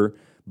 Better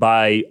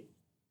by,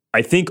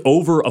 I think,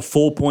 over a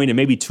full point and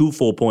maybe 2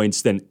 full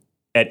points than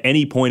at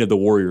any point of the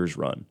Warriors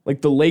run.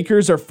 Like the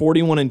Lakers are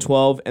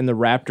 41-12 and the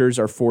Raptors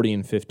are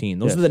 40-15.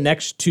 Those are the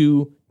next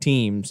two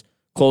teams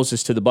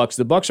closest to the Bucks.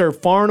 The Bucks are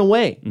far and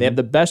away. They have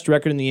the best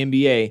record in the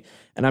NBA,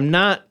 and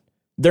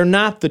they're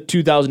not the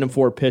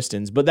 2004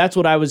 Pistons, but that's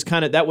what I was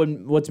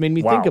what's made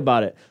me think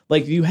about it.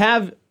 Like you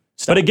have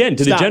But again,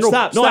 to the general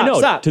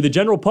stop. To the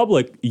general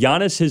public,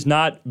 Giannis has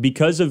not,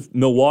 because of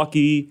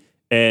Milwaukee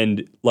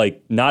and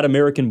like not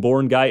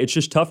American-born guy, it's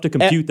just tough to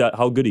compute that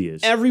how good he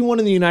is. Everyone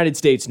in the United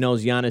States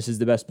knows Giannis is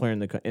the best player in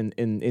the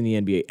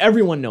NBA.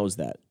 Everyone knows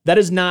that. That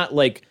is not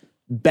like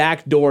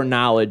backdoor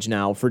knowledge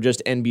now for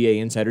just NBA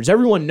insiders.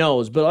 Everyone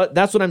knows, but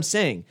that's what I'm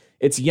saying.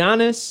 It's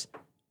Giannis,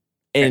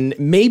 and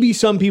maybe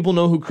some people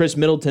know who Chris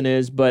Middleton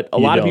is, but a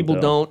lot of people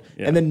don't.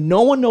 Yeah. And then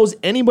no one knows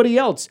anybody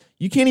else.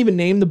 You can't even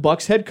name the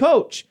Bucks head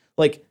coach.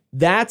 Like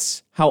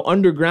that's how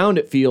underground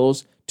it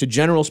feels to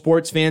general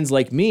sports fans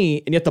like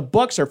me, and yet the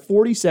Bucks are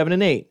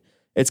 47-8.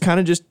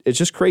 It's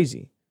just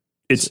crazy.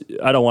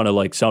 I don't want to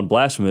like sound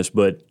blasphemous,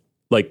 but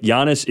like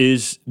Giannis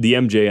is the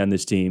MJ on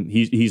this team.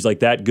 He's like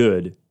that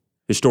good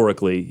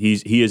historically.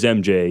 He is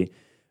MJ.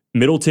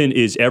 Middleton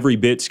is every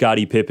bit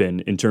Scottie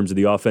Pippen in terms of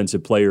the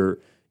offensive player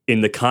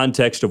in the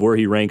context of where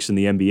he ranks in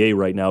the NBA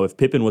right now. If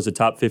Pippen was a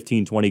top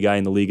 15, 20 guy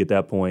in the league at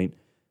that point,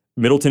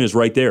 Middleton is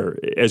right there.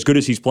 As good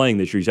as he's playing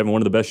this year, he's having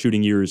one of the best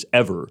shooting years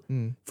ever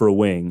for a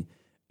wing.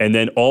 And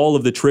then all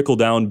of the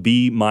trickle-down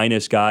B-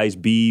 guys,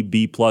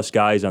 B+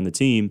 guys on the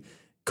team,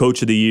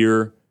 coach of the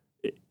year.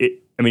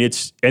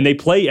 And they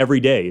play every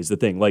day is the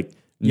thing. Like,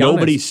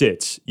 nobody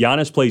sits.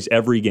 Giannis plays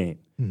every game.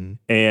 Mm-hmm.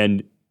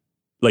 And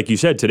like you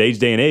said, today's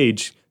day and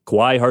age,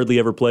 Kawhi hardly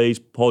ever plays.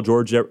 Paul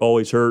George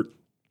always hurt.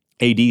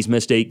 AD's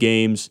missed 8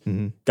 games.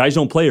 Mm-hmm. Guys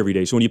don't play every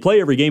day. So when you play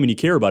every game and you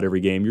care about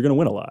every game, you're going to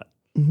win a lot.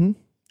 Mm-hmm.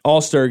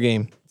 All-Star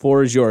game.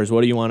 Floor is yours.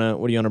 What do you want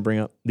to bring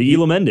up? The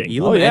Elam ending.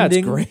 It's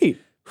great.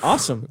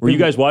 Awesome. Were you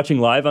guys watching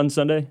live on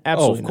Sunday?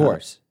 Absolutely. Of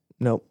course.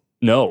 Nope.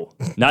 No.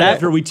 Not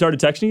after we started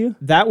texting you?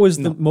 That was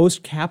the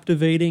most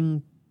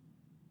captivating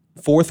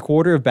fourth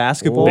quarter of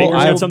basketball.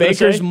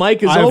 Baker's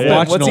mic is open.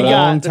 Watched What's in he a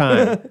got? long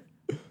time.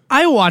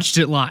 I watched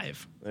it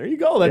live. There you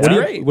go. That's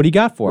great. What do you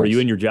got for us? Were you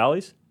in your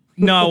jollies?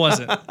 No, I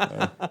wasn't.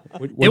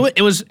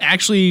 It was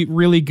actually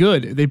really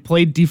good. They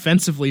played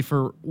defensively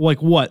for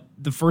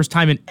the first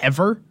time in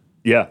ever?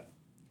 Yeah.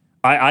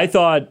 I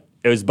thought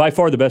it was by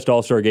far the best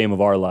All-Star game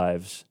of our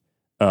lives.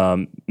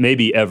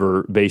 Maybe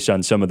ever, based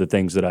on some of the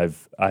things that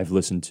I've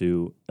listened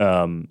to.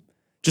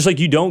 Just like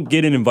you don't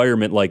get an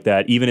environment like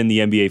that, even in the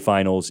NBA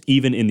Finals,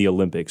 even in the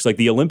Olympics. Like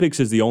the Olympics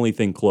is the only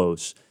thing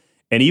close.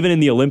 And even in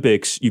the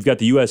Olympics, you've got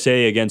the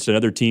USA against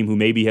another team who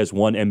maybe has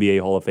one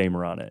NBA Hall of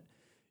Famer on it.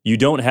 You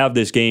don't have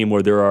this game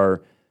where there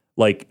are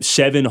like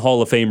 7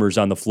 Hall of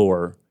Famers on the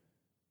floor,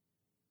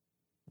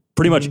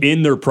 pretty much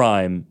in their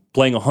prime,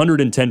 playing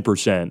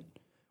 110%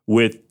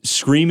 with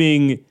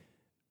screaming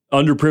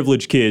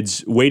underprivileged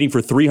kids waiting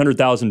for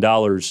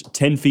 $300,000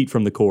 10 feet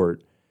from the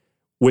court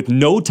with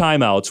no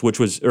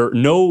timeouts, or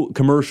no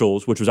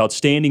commercials, which was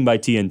outstanding by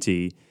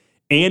TNT,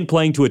 and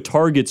playing to a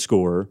target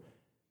score.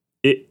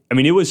 It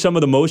was some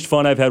of the most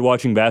fun I've had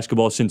watching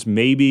basketball since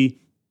maybe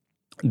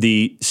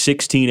the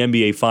 16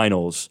 NBA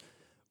Finals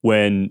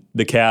when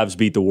the Cavs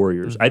beat the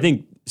Warriors. I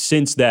think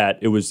since that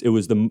it was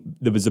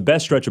the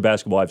best stretch of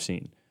basketball I've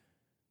seen,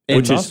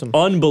 which is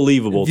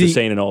unbelievable to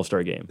say in an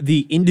All-Star game.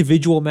 The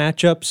individual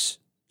matchups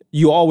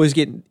you always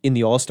get in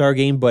the All-Star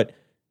game, but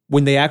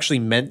when they actually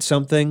meant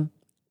something,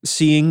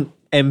 seeing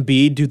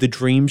Embiid do the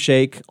dream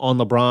shake on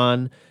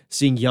LeBron,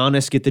 seeing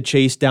Giannis get the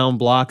chase down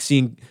block,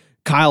 seeing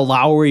Kyle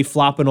Lowry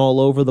flopping all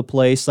over the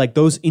place, like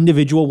those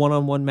individual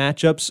one-on-one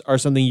matchups are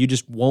something you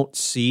just won't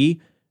see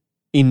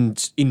in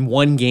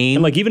one game.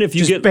 And like even if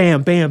you get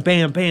bam, bam,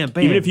 bam, bam,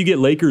 bam. Even if you get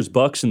Lakers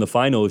Bucks in the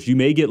finals, you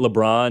may get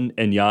LeBron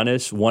and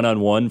Giannis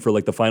one-on-one for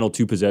like the final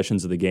 2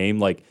 possessions of the game,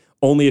 like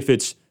only if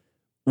it's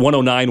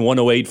 109,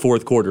 108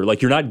 fourth quarter.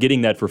 Like you're not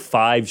getting that for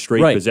 5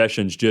 straight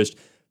possessions, just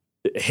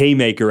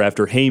haymaker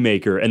after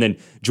haymaker. And then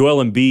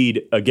Joel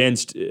Embiid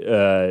against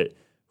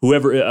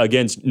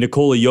against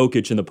Nikola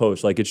Jokic in the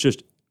post. Like it's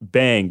just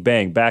bang,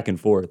 bang, back and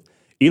forth.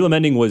 Elam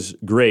ending was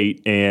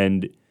great.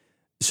 And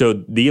so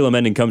the Elam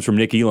ending comes from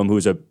Nick Elam,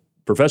 who's a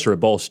professor at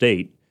Ball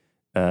State.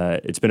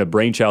 It's been a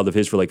brainchild of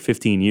his for like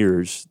 15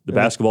 years. The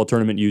basketball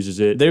tournament uses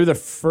it. They're the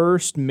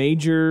first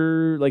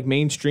major, like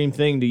mainstream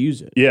thing to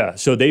use it. Yeah,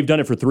 so they've done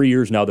it for 3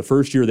 years now. The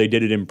first year they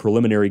did it in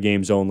preliminary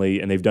games only,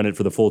 and they've done it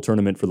for the full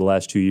tournament for the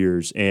last 2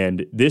 years.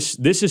 And this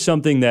is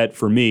something that,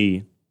 for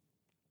me,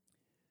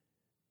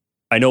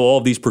 I know all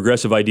of these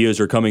progressive ideas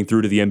are coming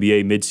through to the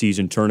NBA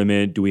midseason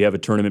tournament. Do we have a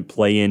tournament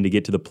play-in to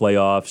get to the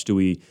playoffs? Do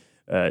we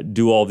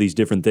do all these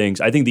different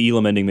things? I think the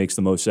Elam ending makes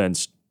the most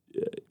sense.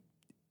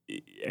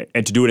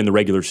 And to do it in the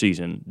regular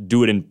season,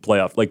 do it in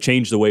playoff, like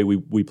change the way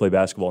we play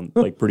basketball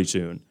like pretty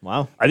soon.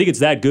 Wow. I think it's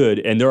that good,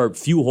 and there are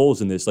few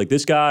holes in this. Like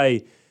this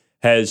guy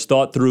has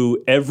thought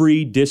through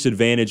every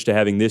disadvantage to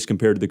having this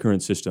compared to the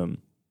current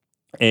system.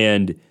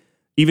 And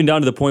even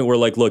down to the point where,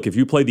 like, look, if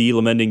you play the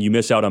Elam ending, you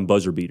miss out on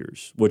buzzer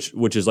beaters,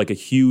 which is like a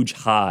huge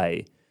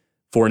high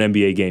for an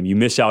NBA game. You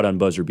miss out on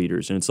buzzer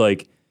beaters. And it's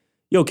like,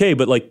 Yeah, okay,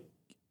 but like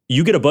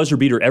you get a buzzer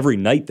beater every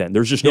night then.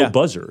 There's just no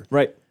buzzer.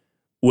 Right.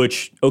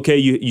 Which, okay,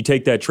 you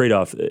take that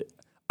trade-off.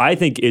 I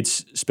think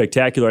it's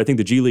spectacular. I think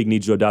the G League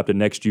needs to adopt it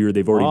next year.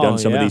 They've already done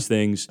some of these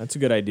things. That's a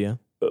good idea.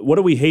 What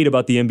do we hate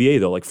about the NBA,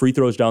 though? Like free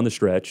throws down the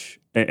stretch.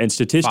 And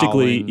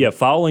statistically,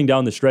 fouling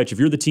down the stretch. If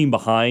you're the team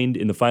behind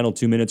in the final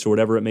 2 minutes or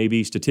whatever it may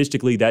be,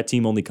 statistically, that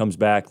team only comes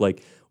back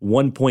like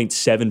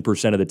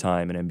 1.7% of the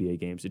time in NBA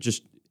games.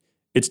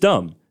 It's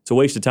dumb. It's a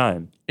waste of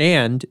time.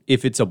 And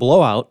if it's a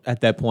blowout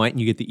at that point and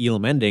you get the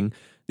Elam ending,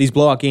 these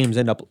blowout games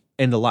end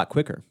a lot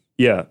quicker.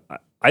 Yeah,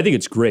 I think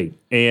it's great.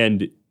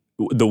 And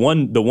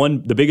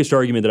the biggest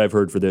argument that I've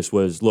heard for this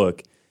was,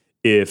 look,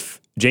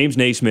 if James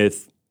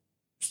Naismith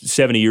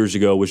 70 years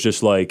ago was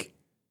just like,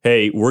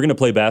 hey, we're going to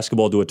play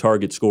basketball to a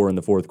target score in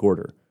the fourth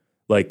quarter.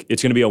 Like,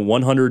 it's going to be a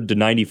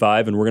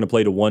 100-95, and we're going to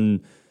play to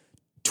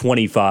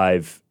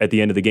 125 at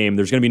the end of the game.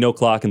 There's going to be no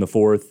clock in the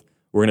fourth.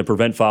 We're going to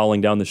prevent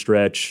fouling down the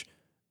stretch.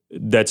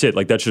 That's it.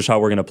 Like, that's just how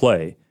we're going to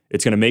play.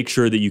 It's going to make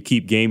sure that you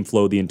keep game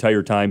flow the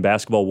entire time.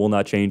 Basketball will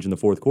not change in the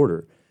fourth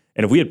quarter.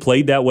 And if we had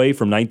played that way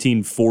from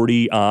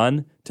 1940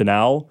 on to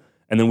now,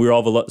 and then we were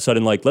all of a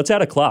sudden like, let's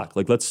add a clock.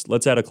 Like,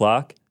 let's add a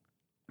clock.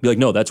 Be like,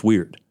 no, that's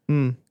weird.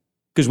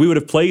 Because we would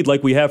have played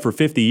like we have for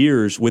 50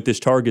 years with this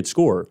target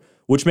score,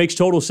 which makes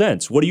total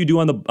sense. What do you do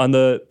on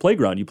the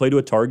playground? You play to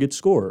a target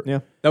score. Yeah,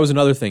 that was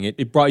another thing.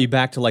 It brought you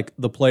back to like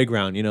the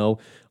playground,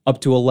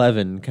 up to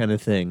 11 kind of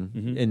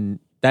thing. And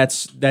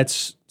that's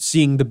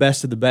seeing the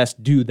best of the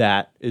best do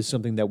that is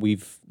something that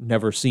we've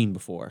never seen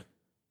before.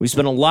 We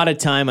spent a lot of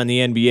time on the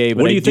NBA.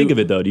 But what do you think of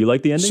it, though? Do you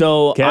like the ending?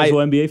 Casual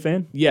NBA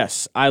fan?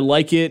 Yes, I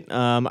like it.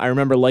 I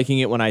remember liking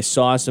it when I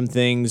saw some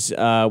things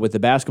with the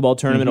basketball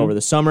tournament over the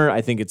summer.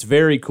 I think it's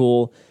very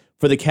cool.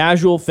 For the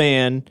casual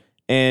fan,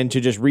 and to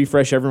just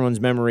refresh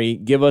everyone's memory,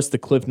 give us the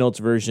Cliff Notes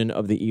version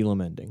of the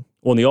Elam ending.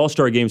 Well, in the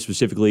All-Star game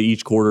specifically,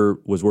 each quarter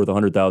was worth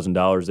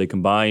 $100,000. They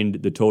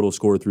combined the total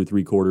score through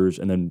 3 quarters,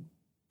 and then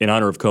in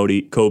honor of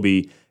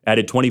Kobe,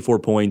 added 24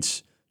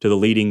 points to the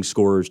leading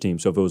scorers team.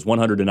 So if it was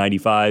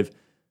 195,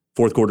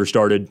 fourth quarter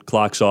started,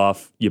 clock's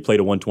off, you play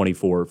to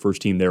 124,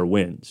 first team there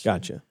wins.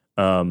 Gotcha.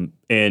 And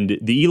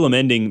the Elam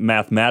ending,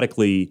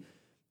 mathematically,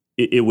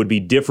 it would be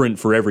different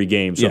for every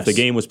game. So if the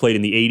game was played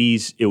in the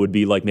 80s, it would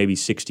be like maybe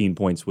 16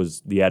 points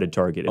was the added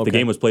target. If the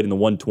game was played in the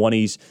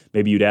 120s,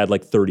 maybe you'd add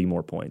like 30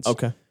 more points.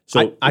 Okay.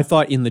 So I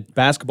thought in the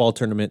basketball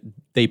tournament,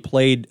 they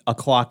played a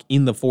clock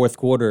in the fourth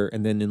quarter,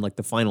 and then in like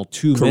the final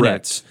 2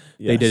 minutes,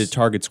 they did a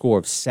target score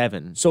of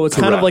 7. So it's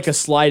kind of like a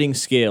sliding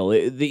scale.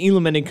 The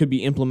Elam ending could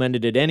be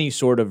implemented at any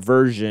sort of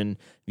version,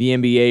 the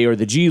NBA or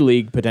the G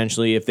League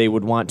potentially, if they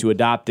would want to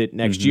adopt it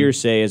next year,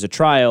 say, as a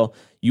trial.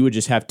 You would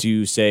just have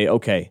to say,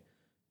 okay,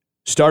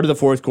 start of the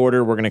fourth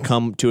quarter, we're going to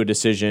come to a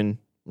decision,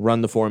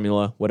 run the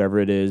formula, whatever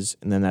it is,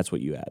 and then that's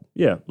what you add.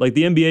 Yeah, like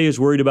the NBA is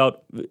worried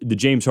about the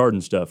James Harden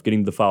stuff,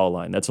 getting to the foul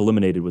line. That's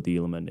eliminated with the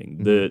Elam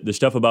ending. The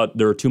stuff about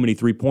there are too many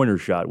three-pointers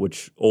shot,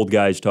 which old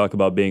guys talk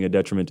about being a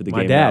detriment to the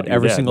game. My dad,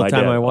 every single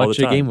time I watch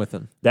a game with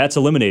him. That's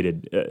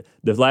eliminated.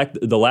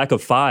 The lack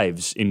of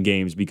fives in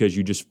games because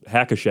you just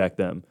hack-a-shack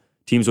them.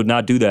 Teams would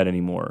not do that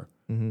anymore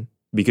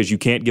because you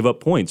can't give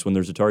up points when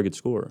there's a target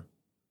score.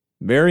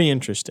 Very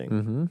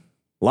interesting.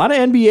 A lot of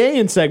NBA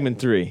in segment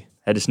 3.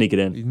 Had to sneak it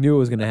in. You knew it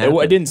was going to happen.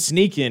 It didn't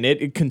sneak in.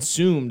 It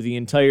consumed the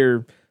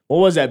entire, what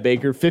was that,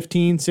 Baker?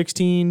 15,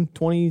 16,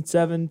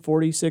 27,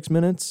 46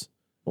 minutes?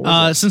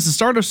 Since the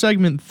start of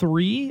segment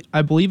 3,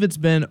 I believe it's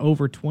been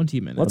over 20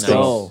 minutes. Let's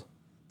go.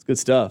 It's good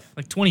stuff.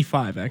 Like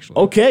 25, actually.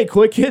 Okay,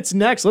 quick hits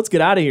next. Let's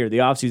get out of here. The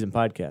Offseason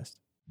Podcast.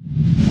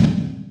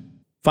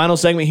 Final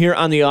segment here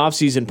on the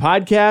Offseason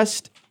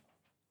Podcast.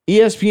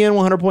 ESPN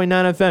 100.9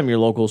 FM, your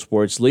local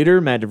sports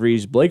leader. Matt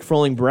DeVries, Blake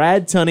Froling,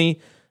 Brad Tunney.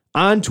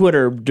 On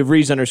Twitter,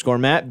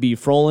 DeVries_Matt, B.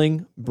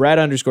 Froling, Brad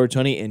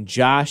 _Tunney, and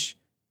Josh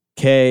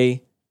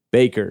K.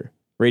 Baker.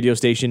 Radio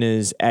station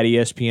is at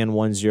ESPN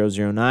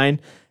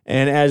 1009.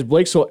 And as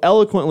Blake so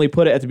eloquently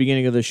put it at the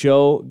beginning of the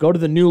show, go to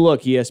the new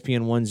look,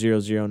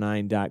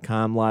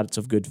 ESPN1009.com. Lots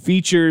of good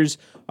features.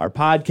 Our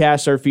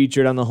podcasts are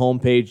featured on the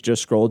homepage.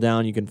 Just scroll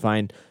down. You can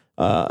find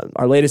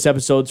our latest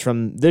episodes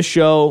from this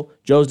show,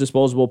 Joe's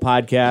Disposable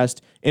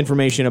Podcast,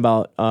 information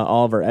about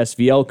all of our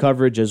SVL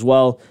coverage as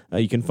well.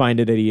 You can find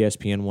it at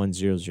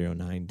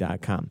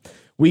ESPN1009.com.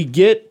 We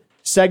get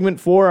segment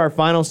 4, our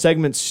final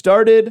segment,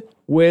 started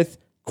with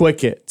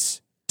quick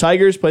hits.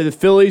 Tigers play the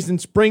Phillies in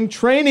spring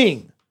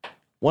training.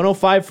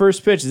 105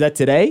 first pitch. Is that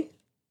today?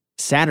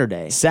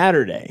 Saturday.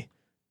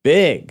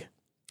 Big.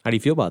 How do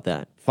you feel about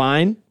that?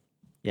 Fine.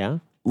 Yeah?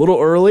 A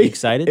little early.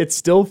 Excited? It's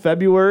still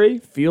February.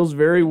 Feels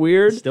very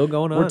weird. Still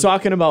going on. We're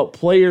talking about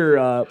player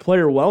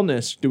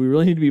wellness. Do we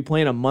really need to be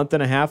playing a month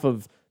and a half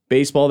of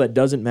baseball that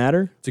doesn't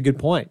matter? It's a good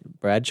point.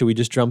 Brad, should we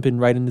just jump in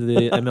right into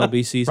the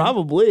MLB season?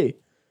 Probably.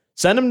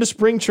 Send them to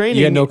spring training.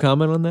 You had no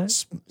comment on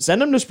that?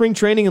 Send them to spring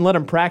training and let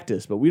them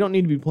practice, but we don't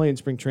need to be playing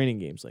spring training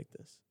games like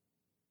this.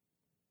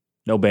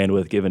 No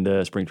bandwidth given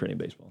to spring training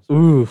baseball.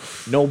 Ooh.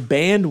 No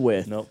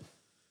bandwidth. Nope.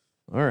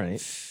 All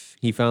right.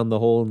 He found the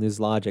hole in his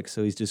logic,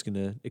 so he's just going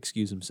to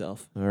excuse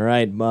himself. All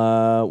right.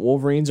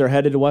 Wolverines are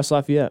headed to West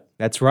Lafayette.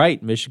 That's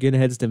right. Michigan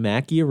heads to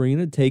Mackey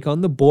Arena to take on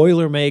the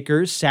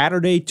Boilermakers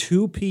Saturday,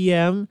 2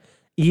 p.m.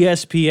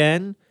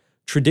 ESPN.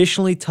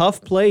 Traditionally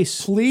tough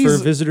place for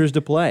visitors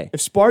to play. If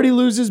Sparty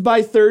loses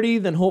by 30,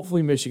 then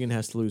hopefully Michigan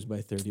has to lose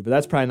by 30. But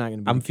that's probably not going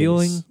to be I'm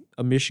feeling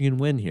a Michigan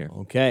win here.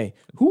 Okay.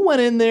 Who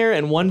went in there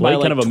and won by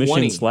like kind of a 20?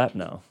 Michigan slap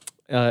now.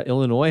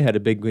 Illinois had a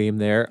big game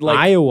there. Like,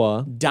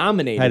 Iowa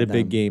dominated had a them.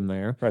 big game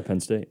there. Probably Penn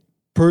State.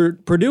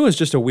 Purdue is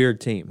just a weird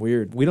team.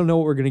 Weird. We don't know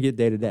what we're going to get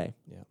day to day.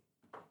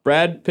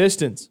 Brad,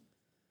 Pistons.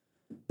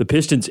 The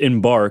Pistons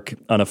embark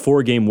on a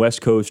 4-game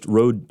West Coast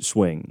road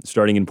swing,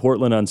 starting in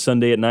Portland on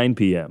Sunday at 9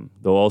 p.m.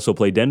 They'll also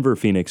play Denver,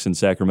 Phoenix, and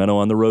Sacramento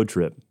on the road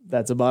trip.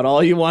 That's about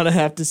all you want to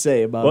have to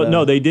say about it. Well,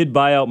 no, they did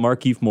buy out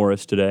Markieff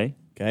Morris today.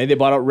 Okay, they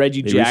bought out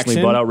Reggie They Jackson.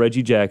 recently bought out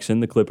Reggie Jackson.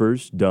 The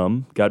Clippers,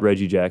 dumb, got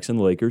Reggie Jackson.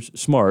 The Lakers,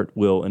 smart,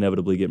 will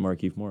inevitably get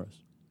Markieff Morris.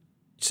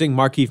 You think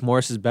Markieff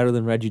Morris is better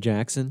than Reggie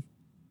Jackson?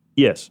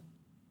 Yes.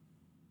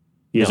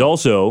 He is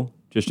also,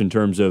 just in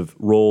terms of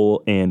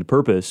role and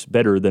purpose,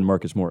 better than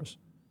Marcus Morris.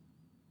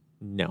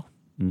 No.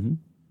 Mm-hmm.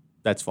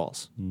 That's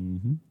false.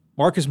 Mm-hmm.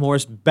 Marcus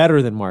Morris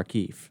better than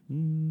Markieff.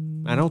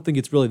 I don't think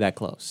it's really that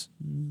close.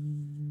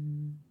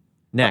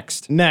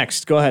 Next,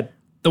 go ahead.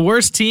 The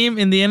worst team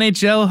in the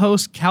NHL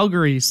hosts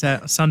Calgary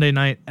Sunday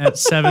night at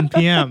 7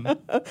 p.m.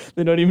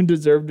 They don't even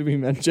deserve to be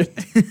mentioned.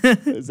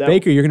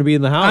 Baker, you're going to be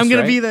in the house. I'm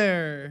going right? to be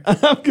there.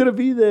 I'm going to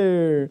be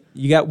there.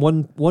 You got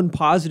one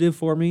positive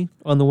for me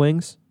on the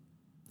Wings?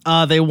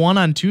 They won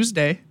on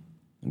Tuesday.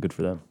 Good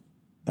for them.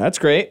 That's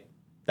great.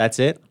 That's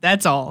it?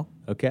 That's all.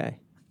 Okay.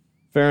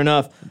 Fair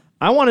enough.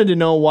 I wanted to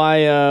know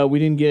why we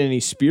didn't get any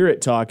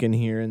Spirit talk in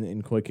here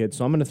in Quick Hits,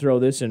 so I'm going to throw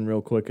this in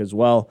real quick as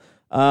well.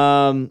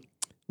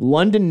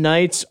 London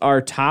Knights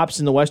are tops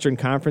in the Western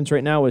Conference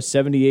right now with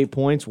 78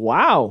 points.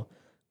 Wow.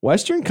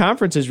 Western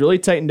Conference has really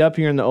tightened up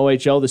here in the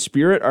OHL. The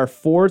Spirit are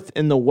fourth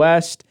in the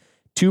West,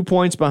 2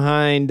 points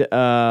behind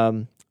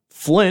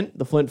Flint.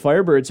 The Flint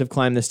Firebirds have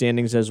climbed the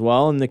standings as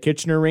well, and the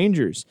Kitchener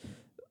Rangers.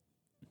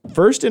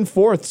 First and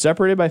fourth,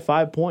 separated by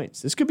 5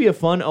 points. This could be a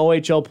fun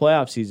OHL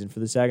playoff season for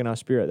the Saginaw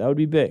Spirit. That would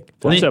be big.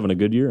 Flint's having a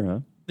good year, huh?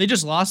 They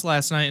just lost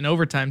last night in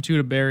overtime, too,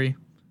 to Barrie.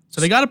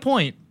 So they got a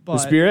point. But The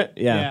Spirit?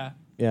 Yeah.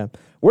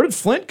 Where did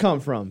Flint come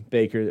from,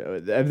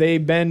 Baker? Have they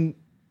been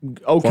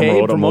okay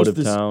Former for most of automotive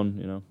this? town,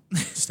 you know.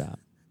 Stop.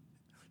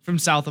 From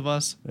south of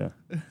us. Yeah.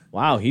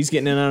 Wow, he's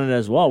getting in on it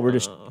as well. We're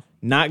just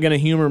not going to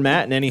humor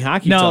Matt in any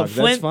hockey talk.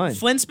 That's fine.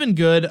 Flint's been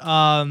good.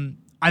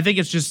 I think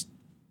it's just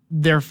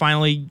they're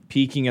finally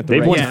Peaking at the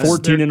They've right won time.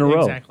 14 in a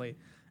row. Exactly.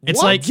 It's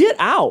What? like Get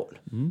out.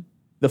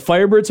 The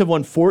Firebirds have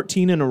won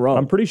 14 in a row.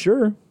 I'm pretty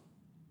sure.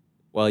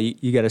 Well,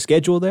 you got a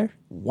schedule there?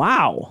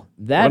 Wow. I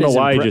That don't is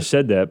know why I impre- just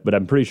said that, but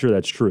I'm pretty sure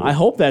that's true. I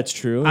hope that's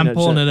true. I'm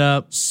pulling it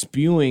up.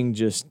 Spewing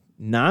just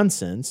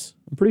nonsense.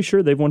 I'm pretty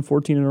sure they've won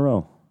 14 in a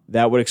row.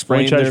 That would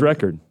explain Franchise their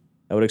record.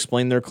 That would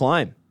explain their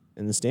climb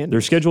in the standings.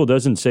 Their schedule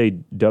doesn't say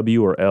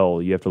W or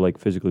L. You have to like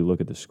physically look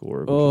at the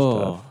score, which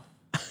is tough.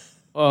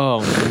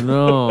 Oh,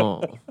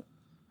 no.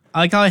 I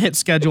like how I hit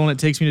schedule and it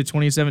takes me to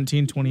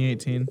 2017,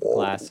 2018.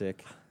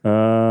 Classic.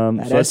 So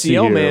let's see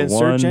SEO, here. man,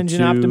 search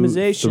engine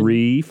optimization.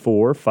 3,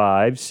 4,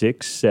 5,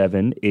 6,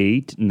 7,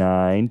 8,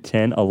 9,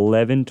 10,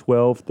 11,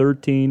 12,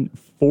 13,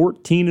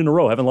 14 in a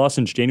row. Haven't lost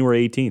since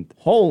January 18th.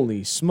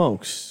 Holy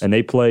smokes. And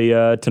they play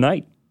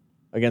tonight.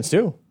 Against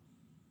who?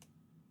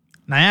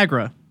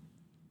 Niagara.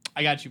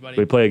 I got you, buddy.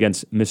 They play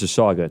against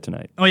Mississauga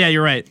tonight. Oh, yeah,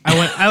 you're right.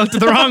 I looked at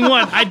the wrong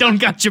one. I don't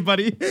got you,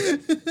 buddy.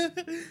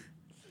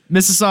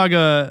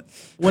 Mississauga.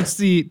 What's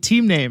the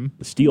team name?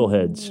 The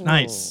Steelheads.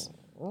 Nice.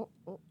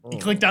 You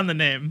clicked on the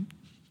name.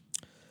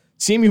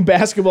 CMU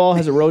basketball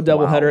has a road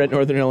doubleheader at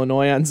Northern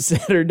Illinois on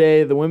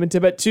Saturday. The women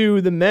tip at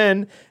 2, the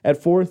men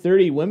at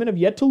 4:30. Women have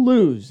yet to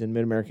lose in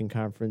Mid-American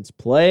Conference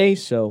play,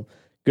 so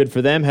good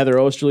for them. Heather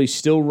Osterly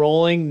still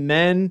rolling.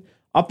 Men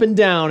up and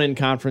down in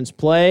conference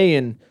play,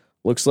 and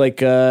looks like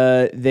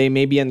they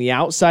may be on the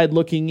outside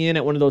looking in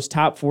at one of those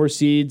top 4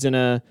 seeds and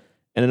an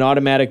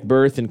automatic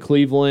berth in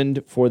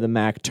Cleveland for the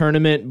MAC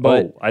tournament.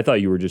 But I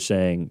thought you were just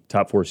saying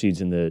top 4 seeds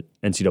in the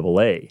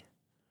NCAA.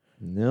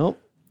 Nope.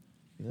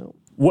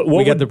 What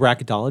we got the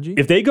bracketology?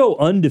 If they go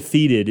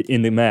undefeated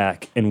in the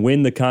MAC and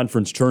win the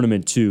conference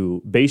tournament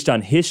too, based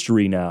on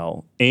history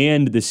now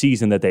and the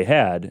season that they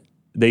had,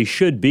 they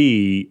should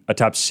be a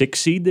top 6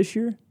 seed this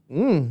year.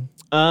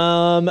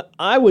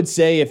 I would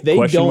say if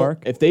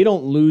they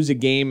don't lose a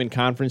game in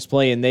conference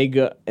play and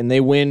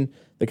they win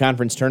the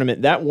conference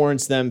tournament, that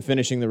warrants them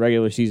finishing the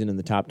regular season in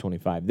the top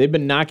 25. They've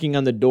been knocking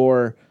on the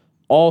door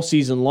all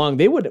season long.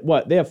 They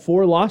have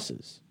 4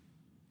 losses.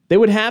 They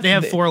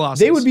have 4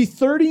 losses. They would be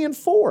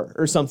 30-4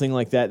 or something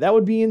like that. That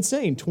would be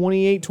insane.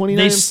 28,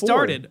 29. They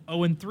started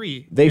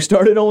 0-3. They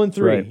started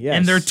 0-3. Right. Yes.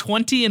 And they're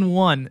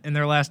 20-1 in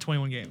their last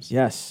 21 games.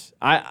 Yes.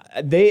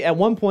 They at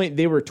one point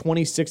they were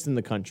 26th in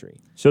the country.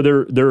 So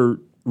they're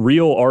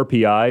real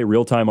RPI,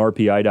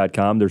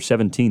 realtimерpi.com. They're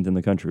 17th in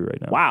the country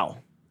right now. Wow.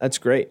 That's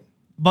great.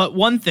 But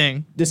one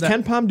thing. Does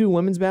Ken Palm do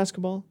women's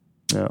basketball?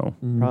 No.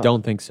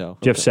 Don't think so.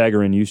 Jeff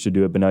Sagarin used to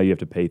do it, but now you have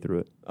to pay through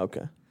it.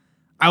 Okay.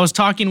 I was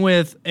talking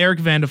with Eric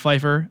Van de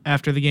Pfeiffer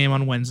after the game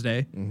on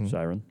Wednesday.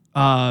 Siren.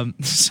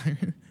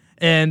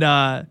 And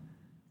Yeah.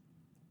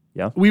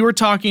 we were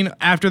talking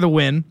after the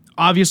win.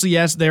 Obviously,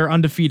 yes, they're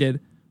undefeated,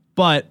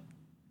 but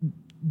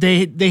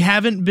they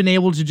haven't been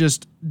able to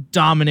just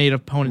dominate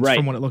opponents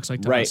from what it looks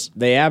like to us.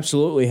 They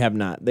absolutely have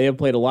not. They have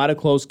played a lot of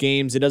close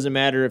games. It doesn't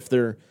matter if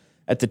they're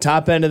at the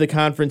top end of the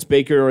conference,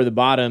 Baker, or the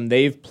bottom.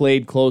 They've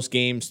played close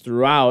games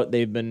throughout.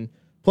 They've been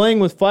playing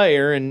with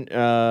fire, and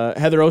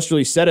Heather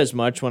Osterly said as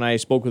much when I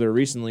spoke with her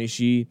recently.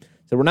 She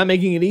said, we're not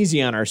making it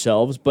easy on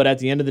ourselves, but at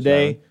the end of the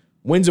day,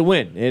 win's a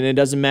win, and it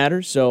doesn't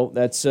matter. So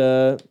that's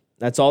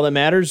all that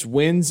matters.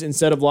 Wins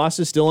instead of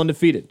losses, still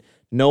undefeated.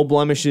 No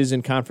blemishes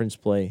in conference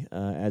play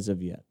as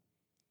of yet.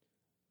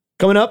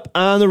 Coming up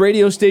on the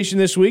radio station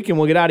this week, and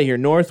we'll get out of here.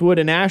 Northwood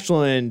and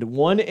Ashland,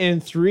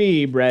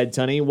 1-3. Brad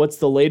Tunney, what's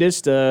the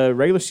latest?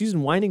 Regular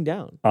season winding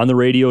down. On the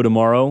radio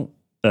tomorrow,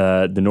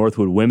 the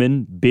Northwood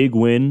women, big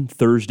win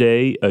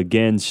Thursday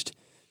against,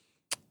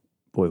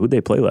 who'd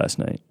they play last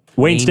night?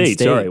 Wayne State.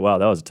 Sorry. Wow,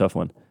 that was a tough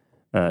one.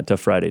 Tough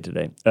Friday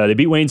today. They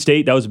beat Wayne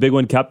State. That was a big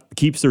one.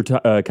 Keeps their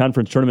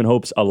conference tournament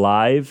hopes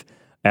alive.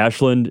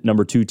 Ashland,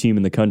 number 2 team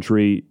in the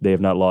country. They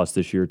have not lost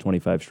this year,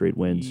 25 straight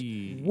wins.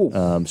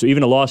 So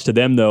even a loss to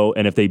them, though,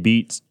 and if they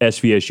beat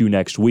SVSU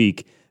next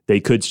week, they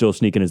could still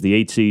sneak in as the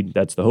 8th seed.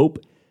 That's the hope.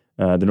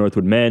 The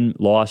Northwood men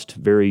lost,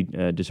 very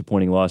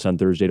disappointing loss on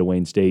Thursday to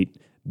Wayne State.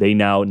 They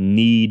now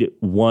need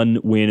 1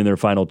 win in their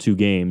final 2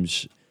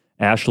 games.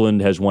 Ashland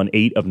has won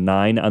 8 of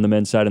 9 on the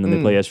men's side, and then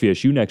they play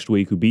SVSU next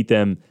week, who beat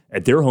them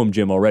at their home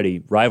gym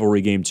already.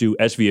 Rivalry game 2,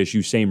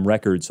 SVSU, same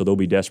record, so they'll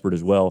be desperate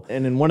as well.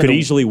 And in could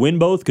easily win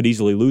both, could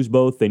easily lose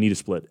both. They need a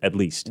split, at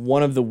least.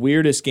 One of the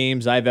weirdest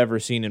games I've ever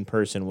seen in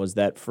person was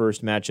that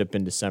first matchup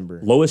in December.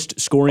 Lowest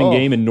scoring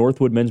game in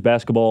Northwood men's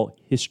basketball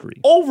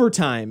history.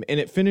 Overtime, and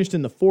it finished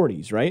in the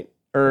 40s, right?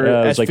 Or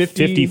it was like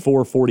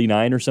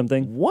 54-49 or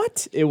something.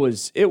 What? It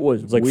was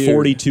like weird.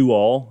 42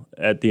 all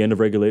at the end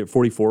of regular,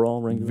 44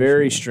 all regular.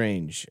 Very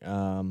strange.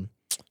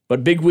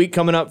 But big week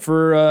coming up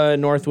for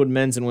Northwood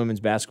men's and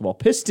women's basketball.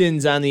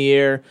 Pistons on the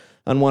air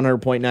on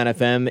 100.9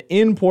 FM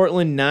in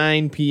Portland,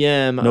 9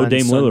 p.m. No on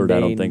Dame Sunday Lillard, I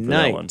don't think, for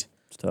night. that one.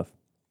 It's tough.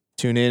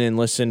 Tune in and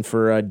listen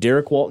for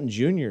Derek Walton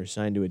Jr.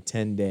 signed to a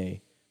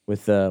 10-day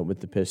with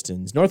the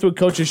Pistons. Northwood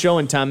Coaches Show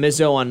and Tom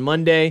Mizzo on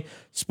Monday.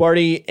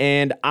 Sparty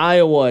and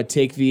Iowa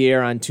take the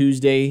air on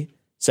Tuesday,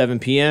 7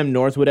 p.m.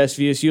 Northwood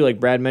SVSU,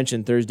 like Brad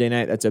mentioned, Thursday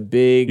night. That's a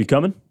big You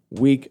coming?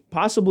 week.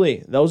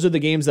 Possibly. Those are the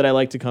games that I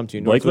like to come to.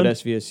 Northwood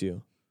Lakeland?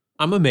 SVSU.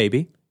 I'm a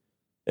maybe.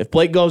 If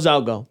Blake goes,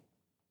 I'll go.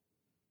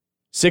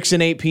 6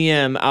 and 8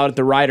 p.m. out at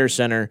the Ryder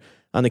Center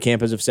on the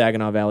campus of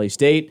Saginaw Valley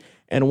State.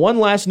 And one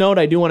last note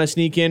I do want to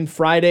sneak in.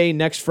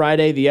 Next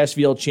Friday, the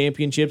SVL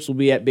Championships will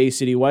be at Bay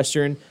City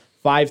Western.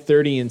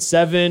 5:30 and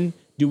 7.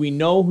 Do we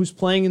know who's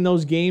playing in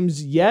those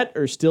games yet,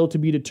 or still to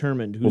be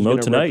determined? Who's We'll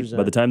know tonight represent?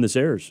 by the time this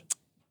airs.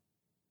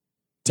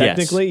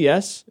 Technically,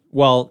 yes.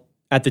 Well,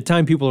 at the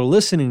time people are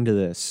listening to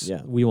this,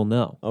 we will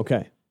know.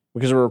 Okay.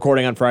 Because we're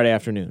recording on Friday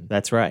afternoon.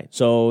 That's right.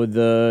 So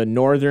the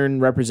northern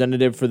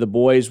representative for the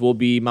boys will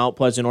be Mount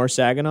Pleasant or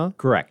Saginaw,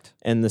 Correct.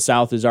 and the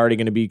south is already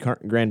going to be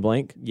Grand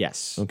Blanc.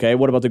 Yes. Okay.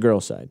 What about the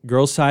girls' side?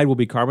 Girls' side will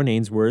be Carmen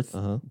Ainsworth,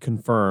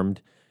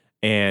 confirmed,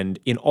 and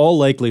in all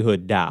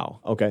likelihood, Dow.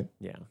 Okay.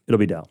 Yeah, It'll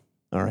be down.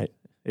 All right.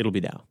 it'll be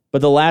Dow.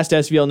 But the last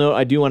SVL note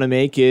I do want to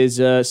make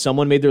is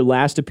someone made their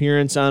last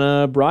appearance on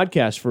a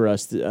broadcast for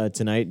us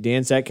tonight,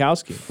 Dan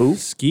Satkowski. Who?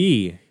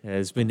 Ski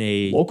has been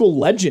a Local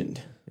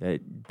legend.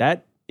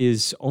 that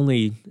is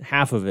only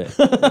half of it,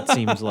 it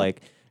seems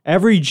like.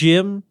 Every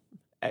gym,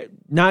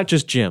 not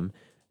just gym,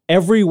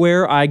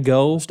 everywhere I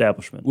go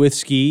Establishment. with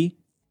Ski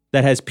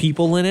that has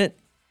people in it,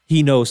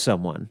 he knows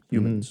someone.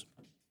 Humans.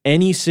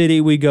 Any city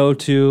we go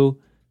to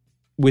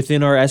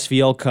within our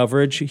SVL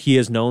coverage, he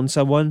has known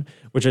someone,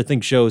 which I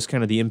think shows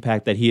kind of the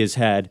impact that he has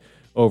had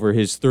over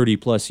his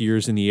 30-plus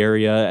years in the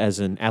area as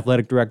an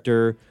athletic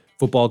director,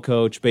 football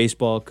coach,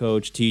 baseball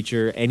coach,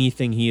 teacher,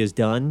 anything he has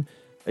done.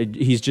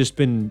 He's just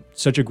been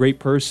such a great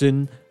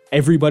person.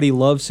 Everybody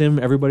loves him.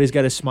 Everybody's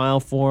got a smile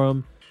for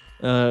him.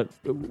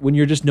 When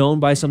you're just known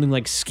by something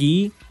like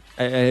Ski,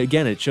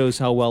 again, it shows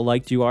how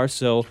well-liked you are,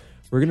 so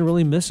we're going to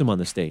really miss him on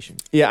the station.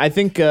 Yeah, I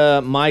think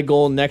my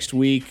goal next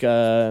week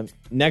is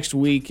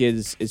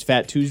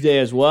Fat Tuesday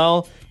as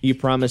well. He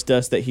promised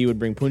us that he would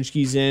bring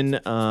Punchkis in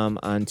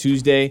on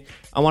Tuesday.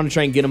 I want to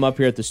try and get him up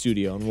here at the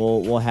studio, and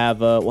we'll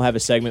have a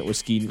segment with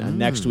Ski on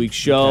next week's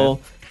show.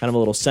 Okay. Kind of a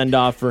little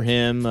send-off for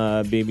him.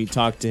 Maybe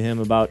talk to him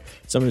about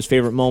some of his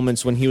favorite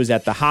moments when he was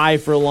at the High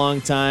for a long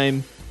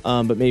time.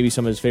 But maybe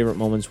some of his favorite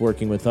moments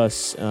working with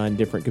us in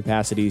different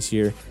capacities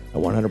here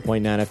at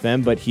 100.9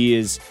 FM. But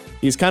he's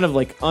kind of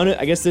like,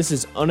 I guess this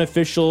is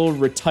unofficial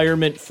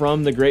retirement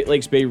from the Great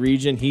Lakes Bay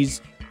region.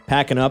 He's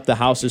packing up. The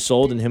house is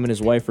sold, and him and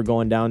his wife are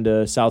going down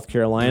to South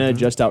Carolina,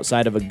 just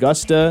outside of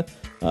Augusta,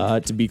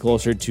 to be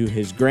closer to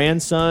his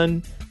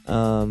grandson.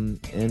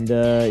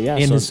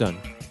 His son.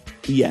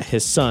 Yeah,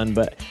 his son,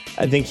 but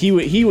I think he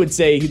would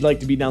say he'd like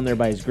to be down there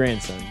by his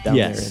grandson down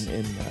there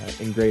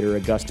in Greater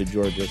Augusta,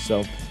 Georgia.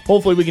 So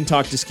hopefully we can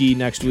talk to Ski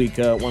next week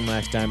one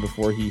last time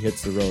before he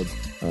hits the road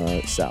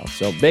south.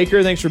 So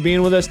Baker, thanks for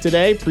being with us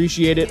today.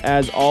 Appreciate it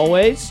as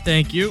always.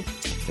 Thank you.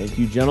 Thank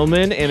you,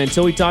 gentlemen. And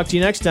until we talk to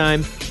you next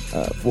time,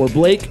 for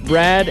Blake,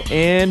 Brad,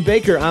 and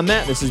Baker, I'm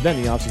Matt. This has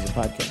been the Offseason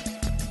Podcast.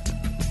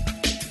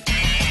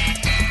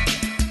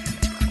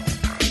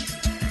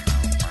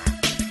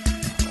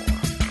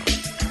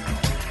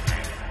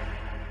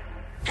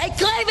 Hey,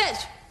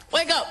 Clavis!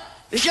 Wake up!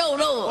 The show's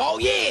over. Oh,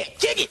 yeah!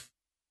 Kick it!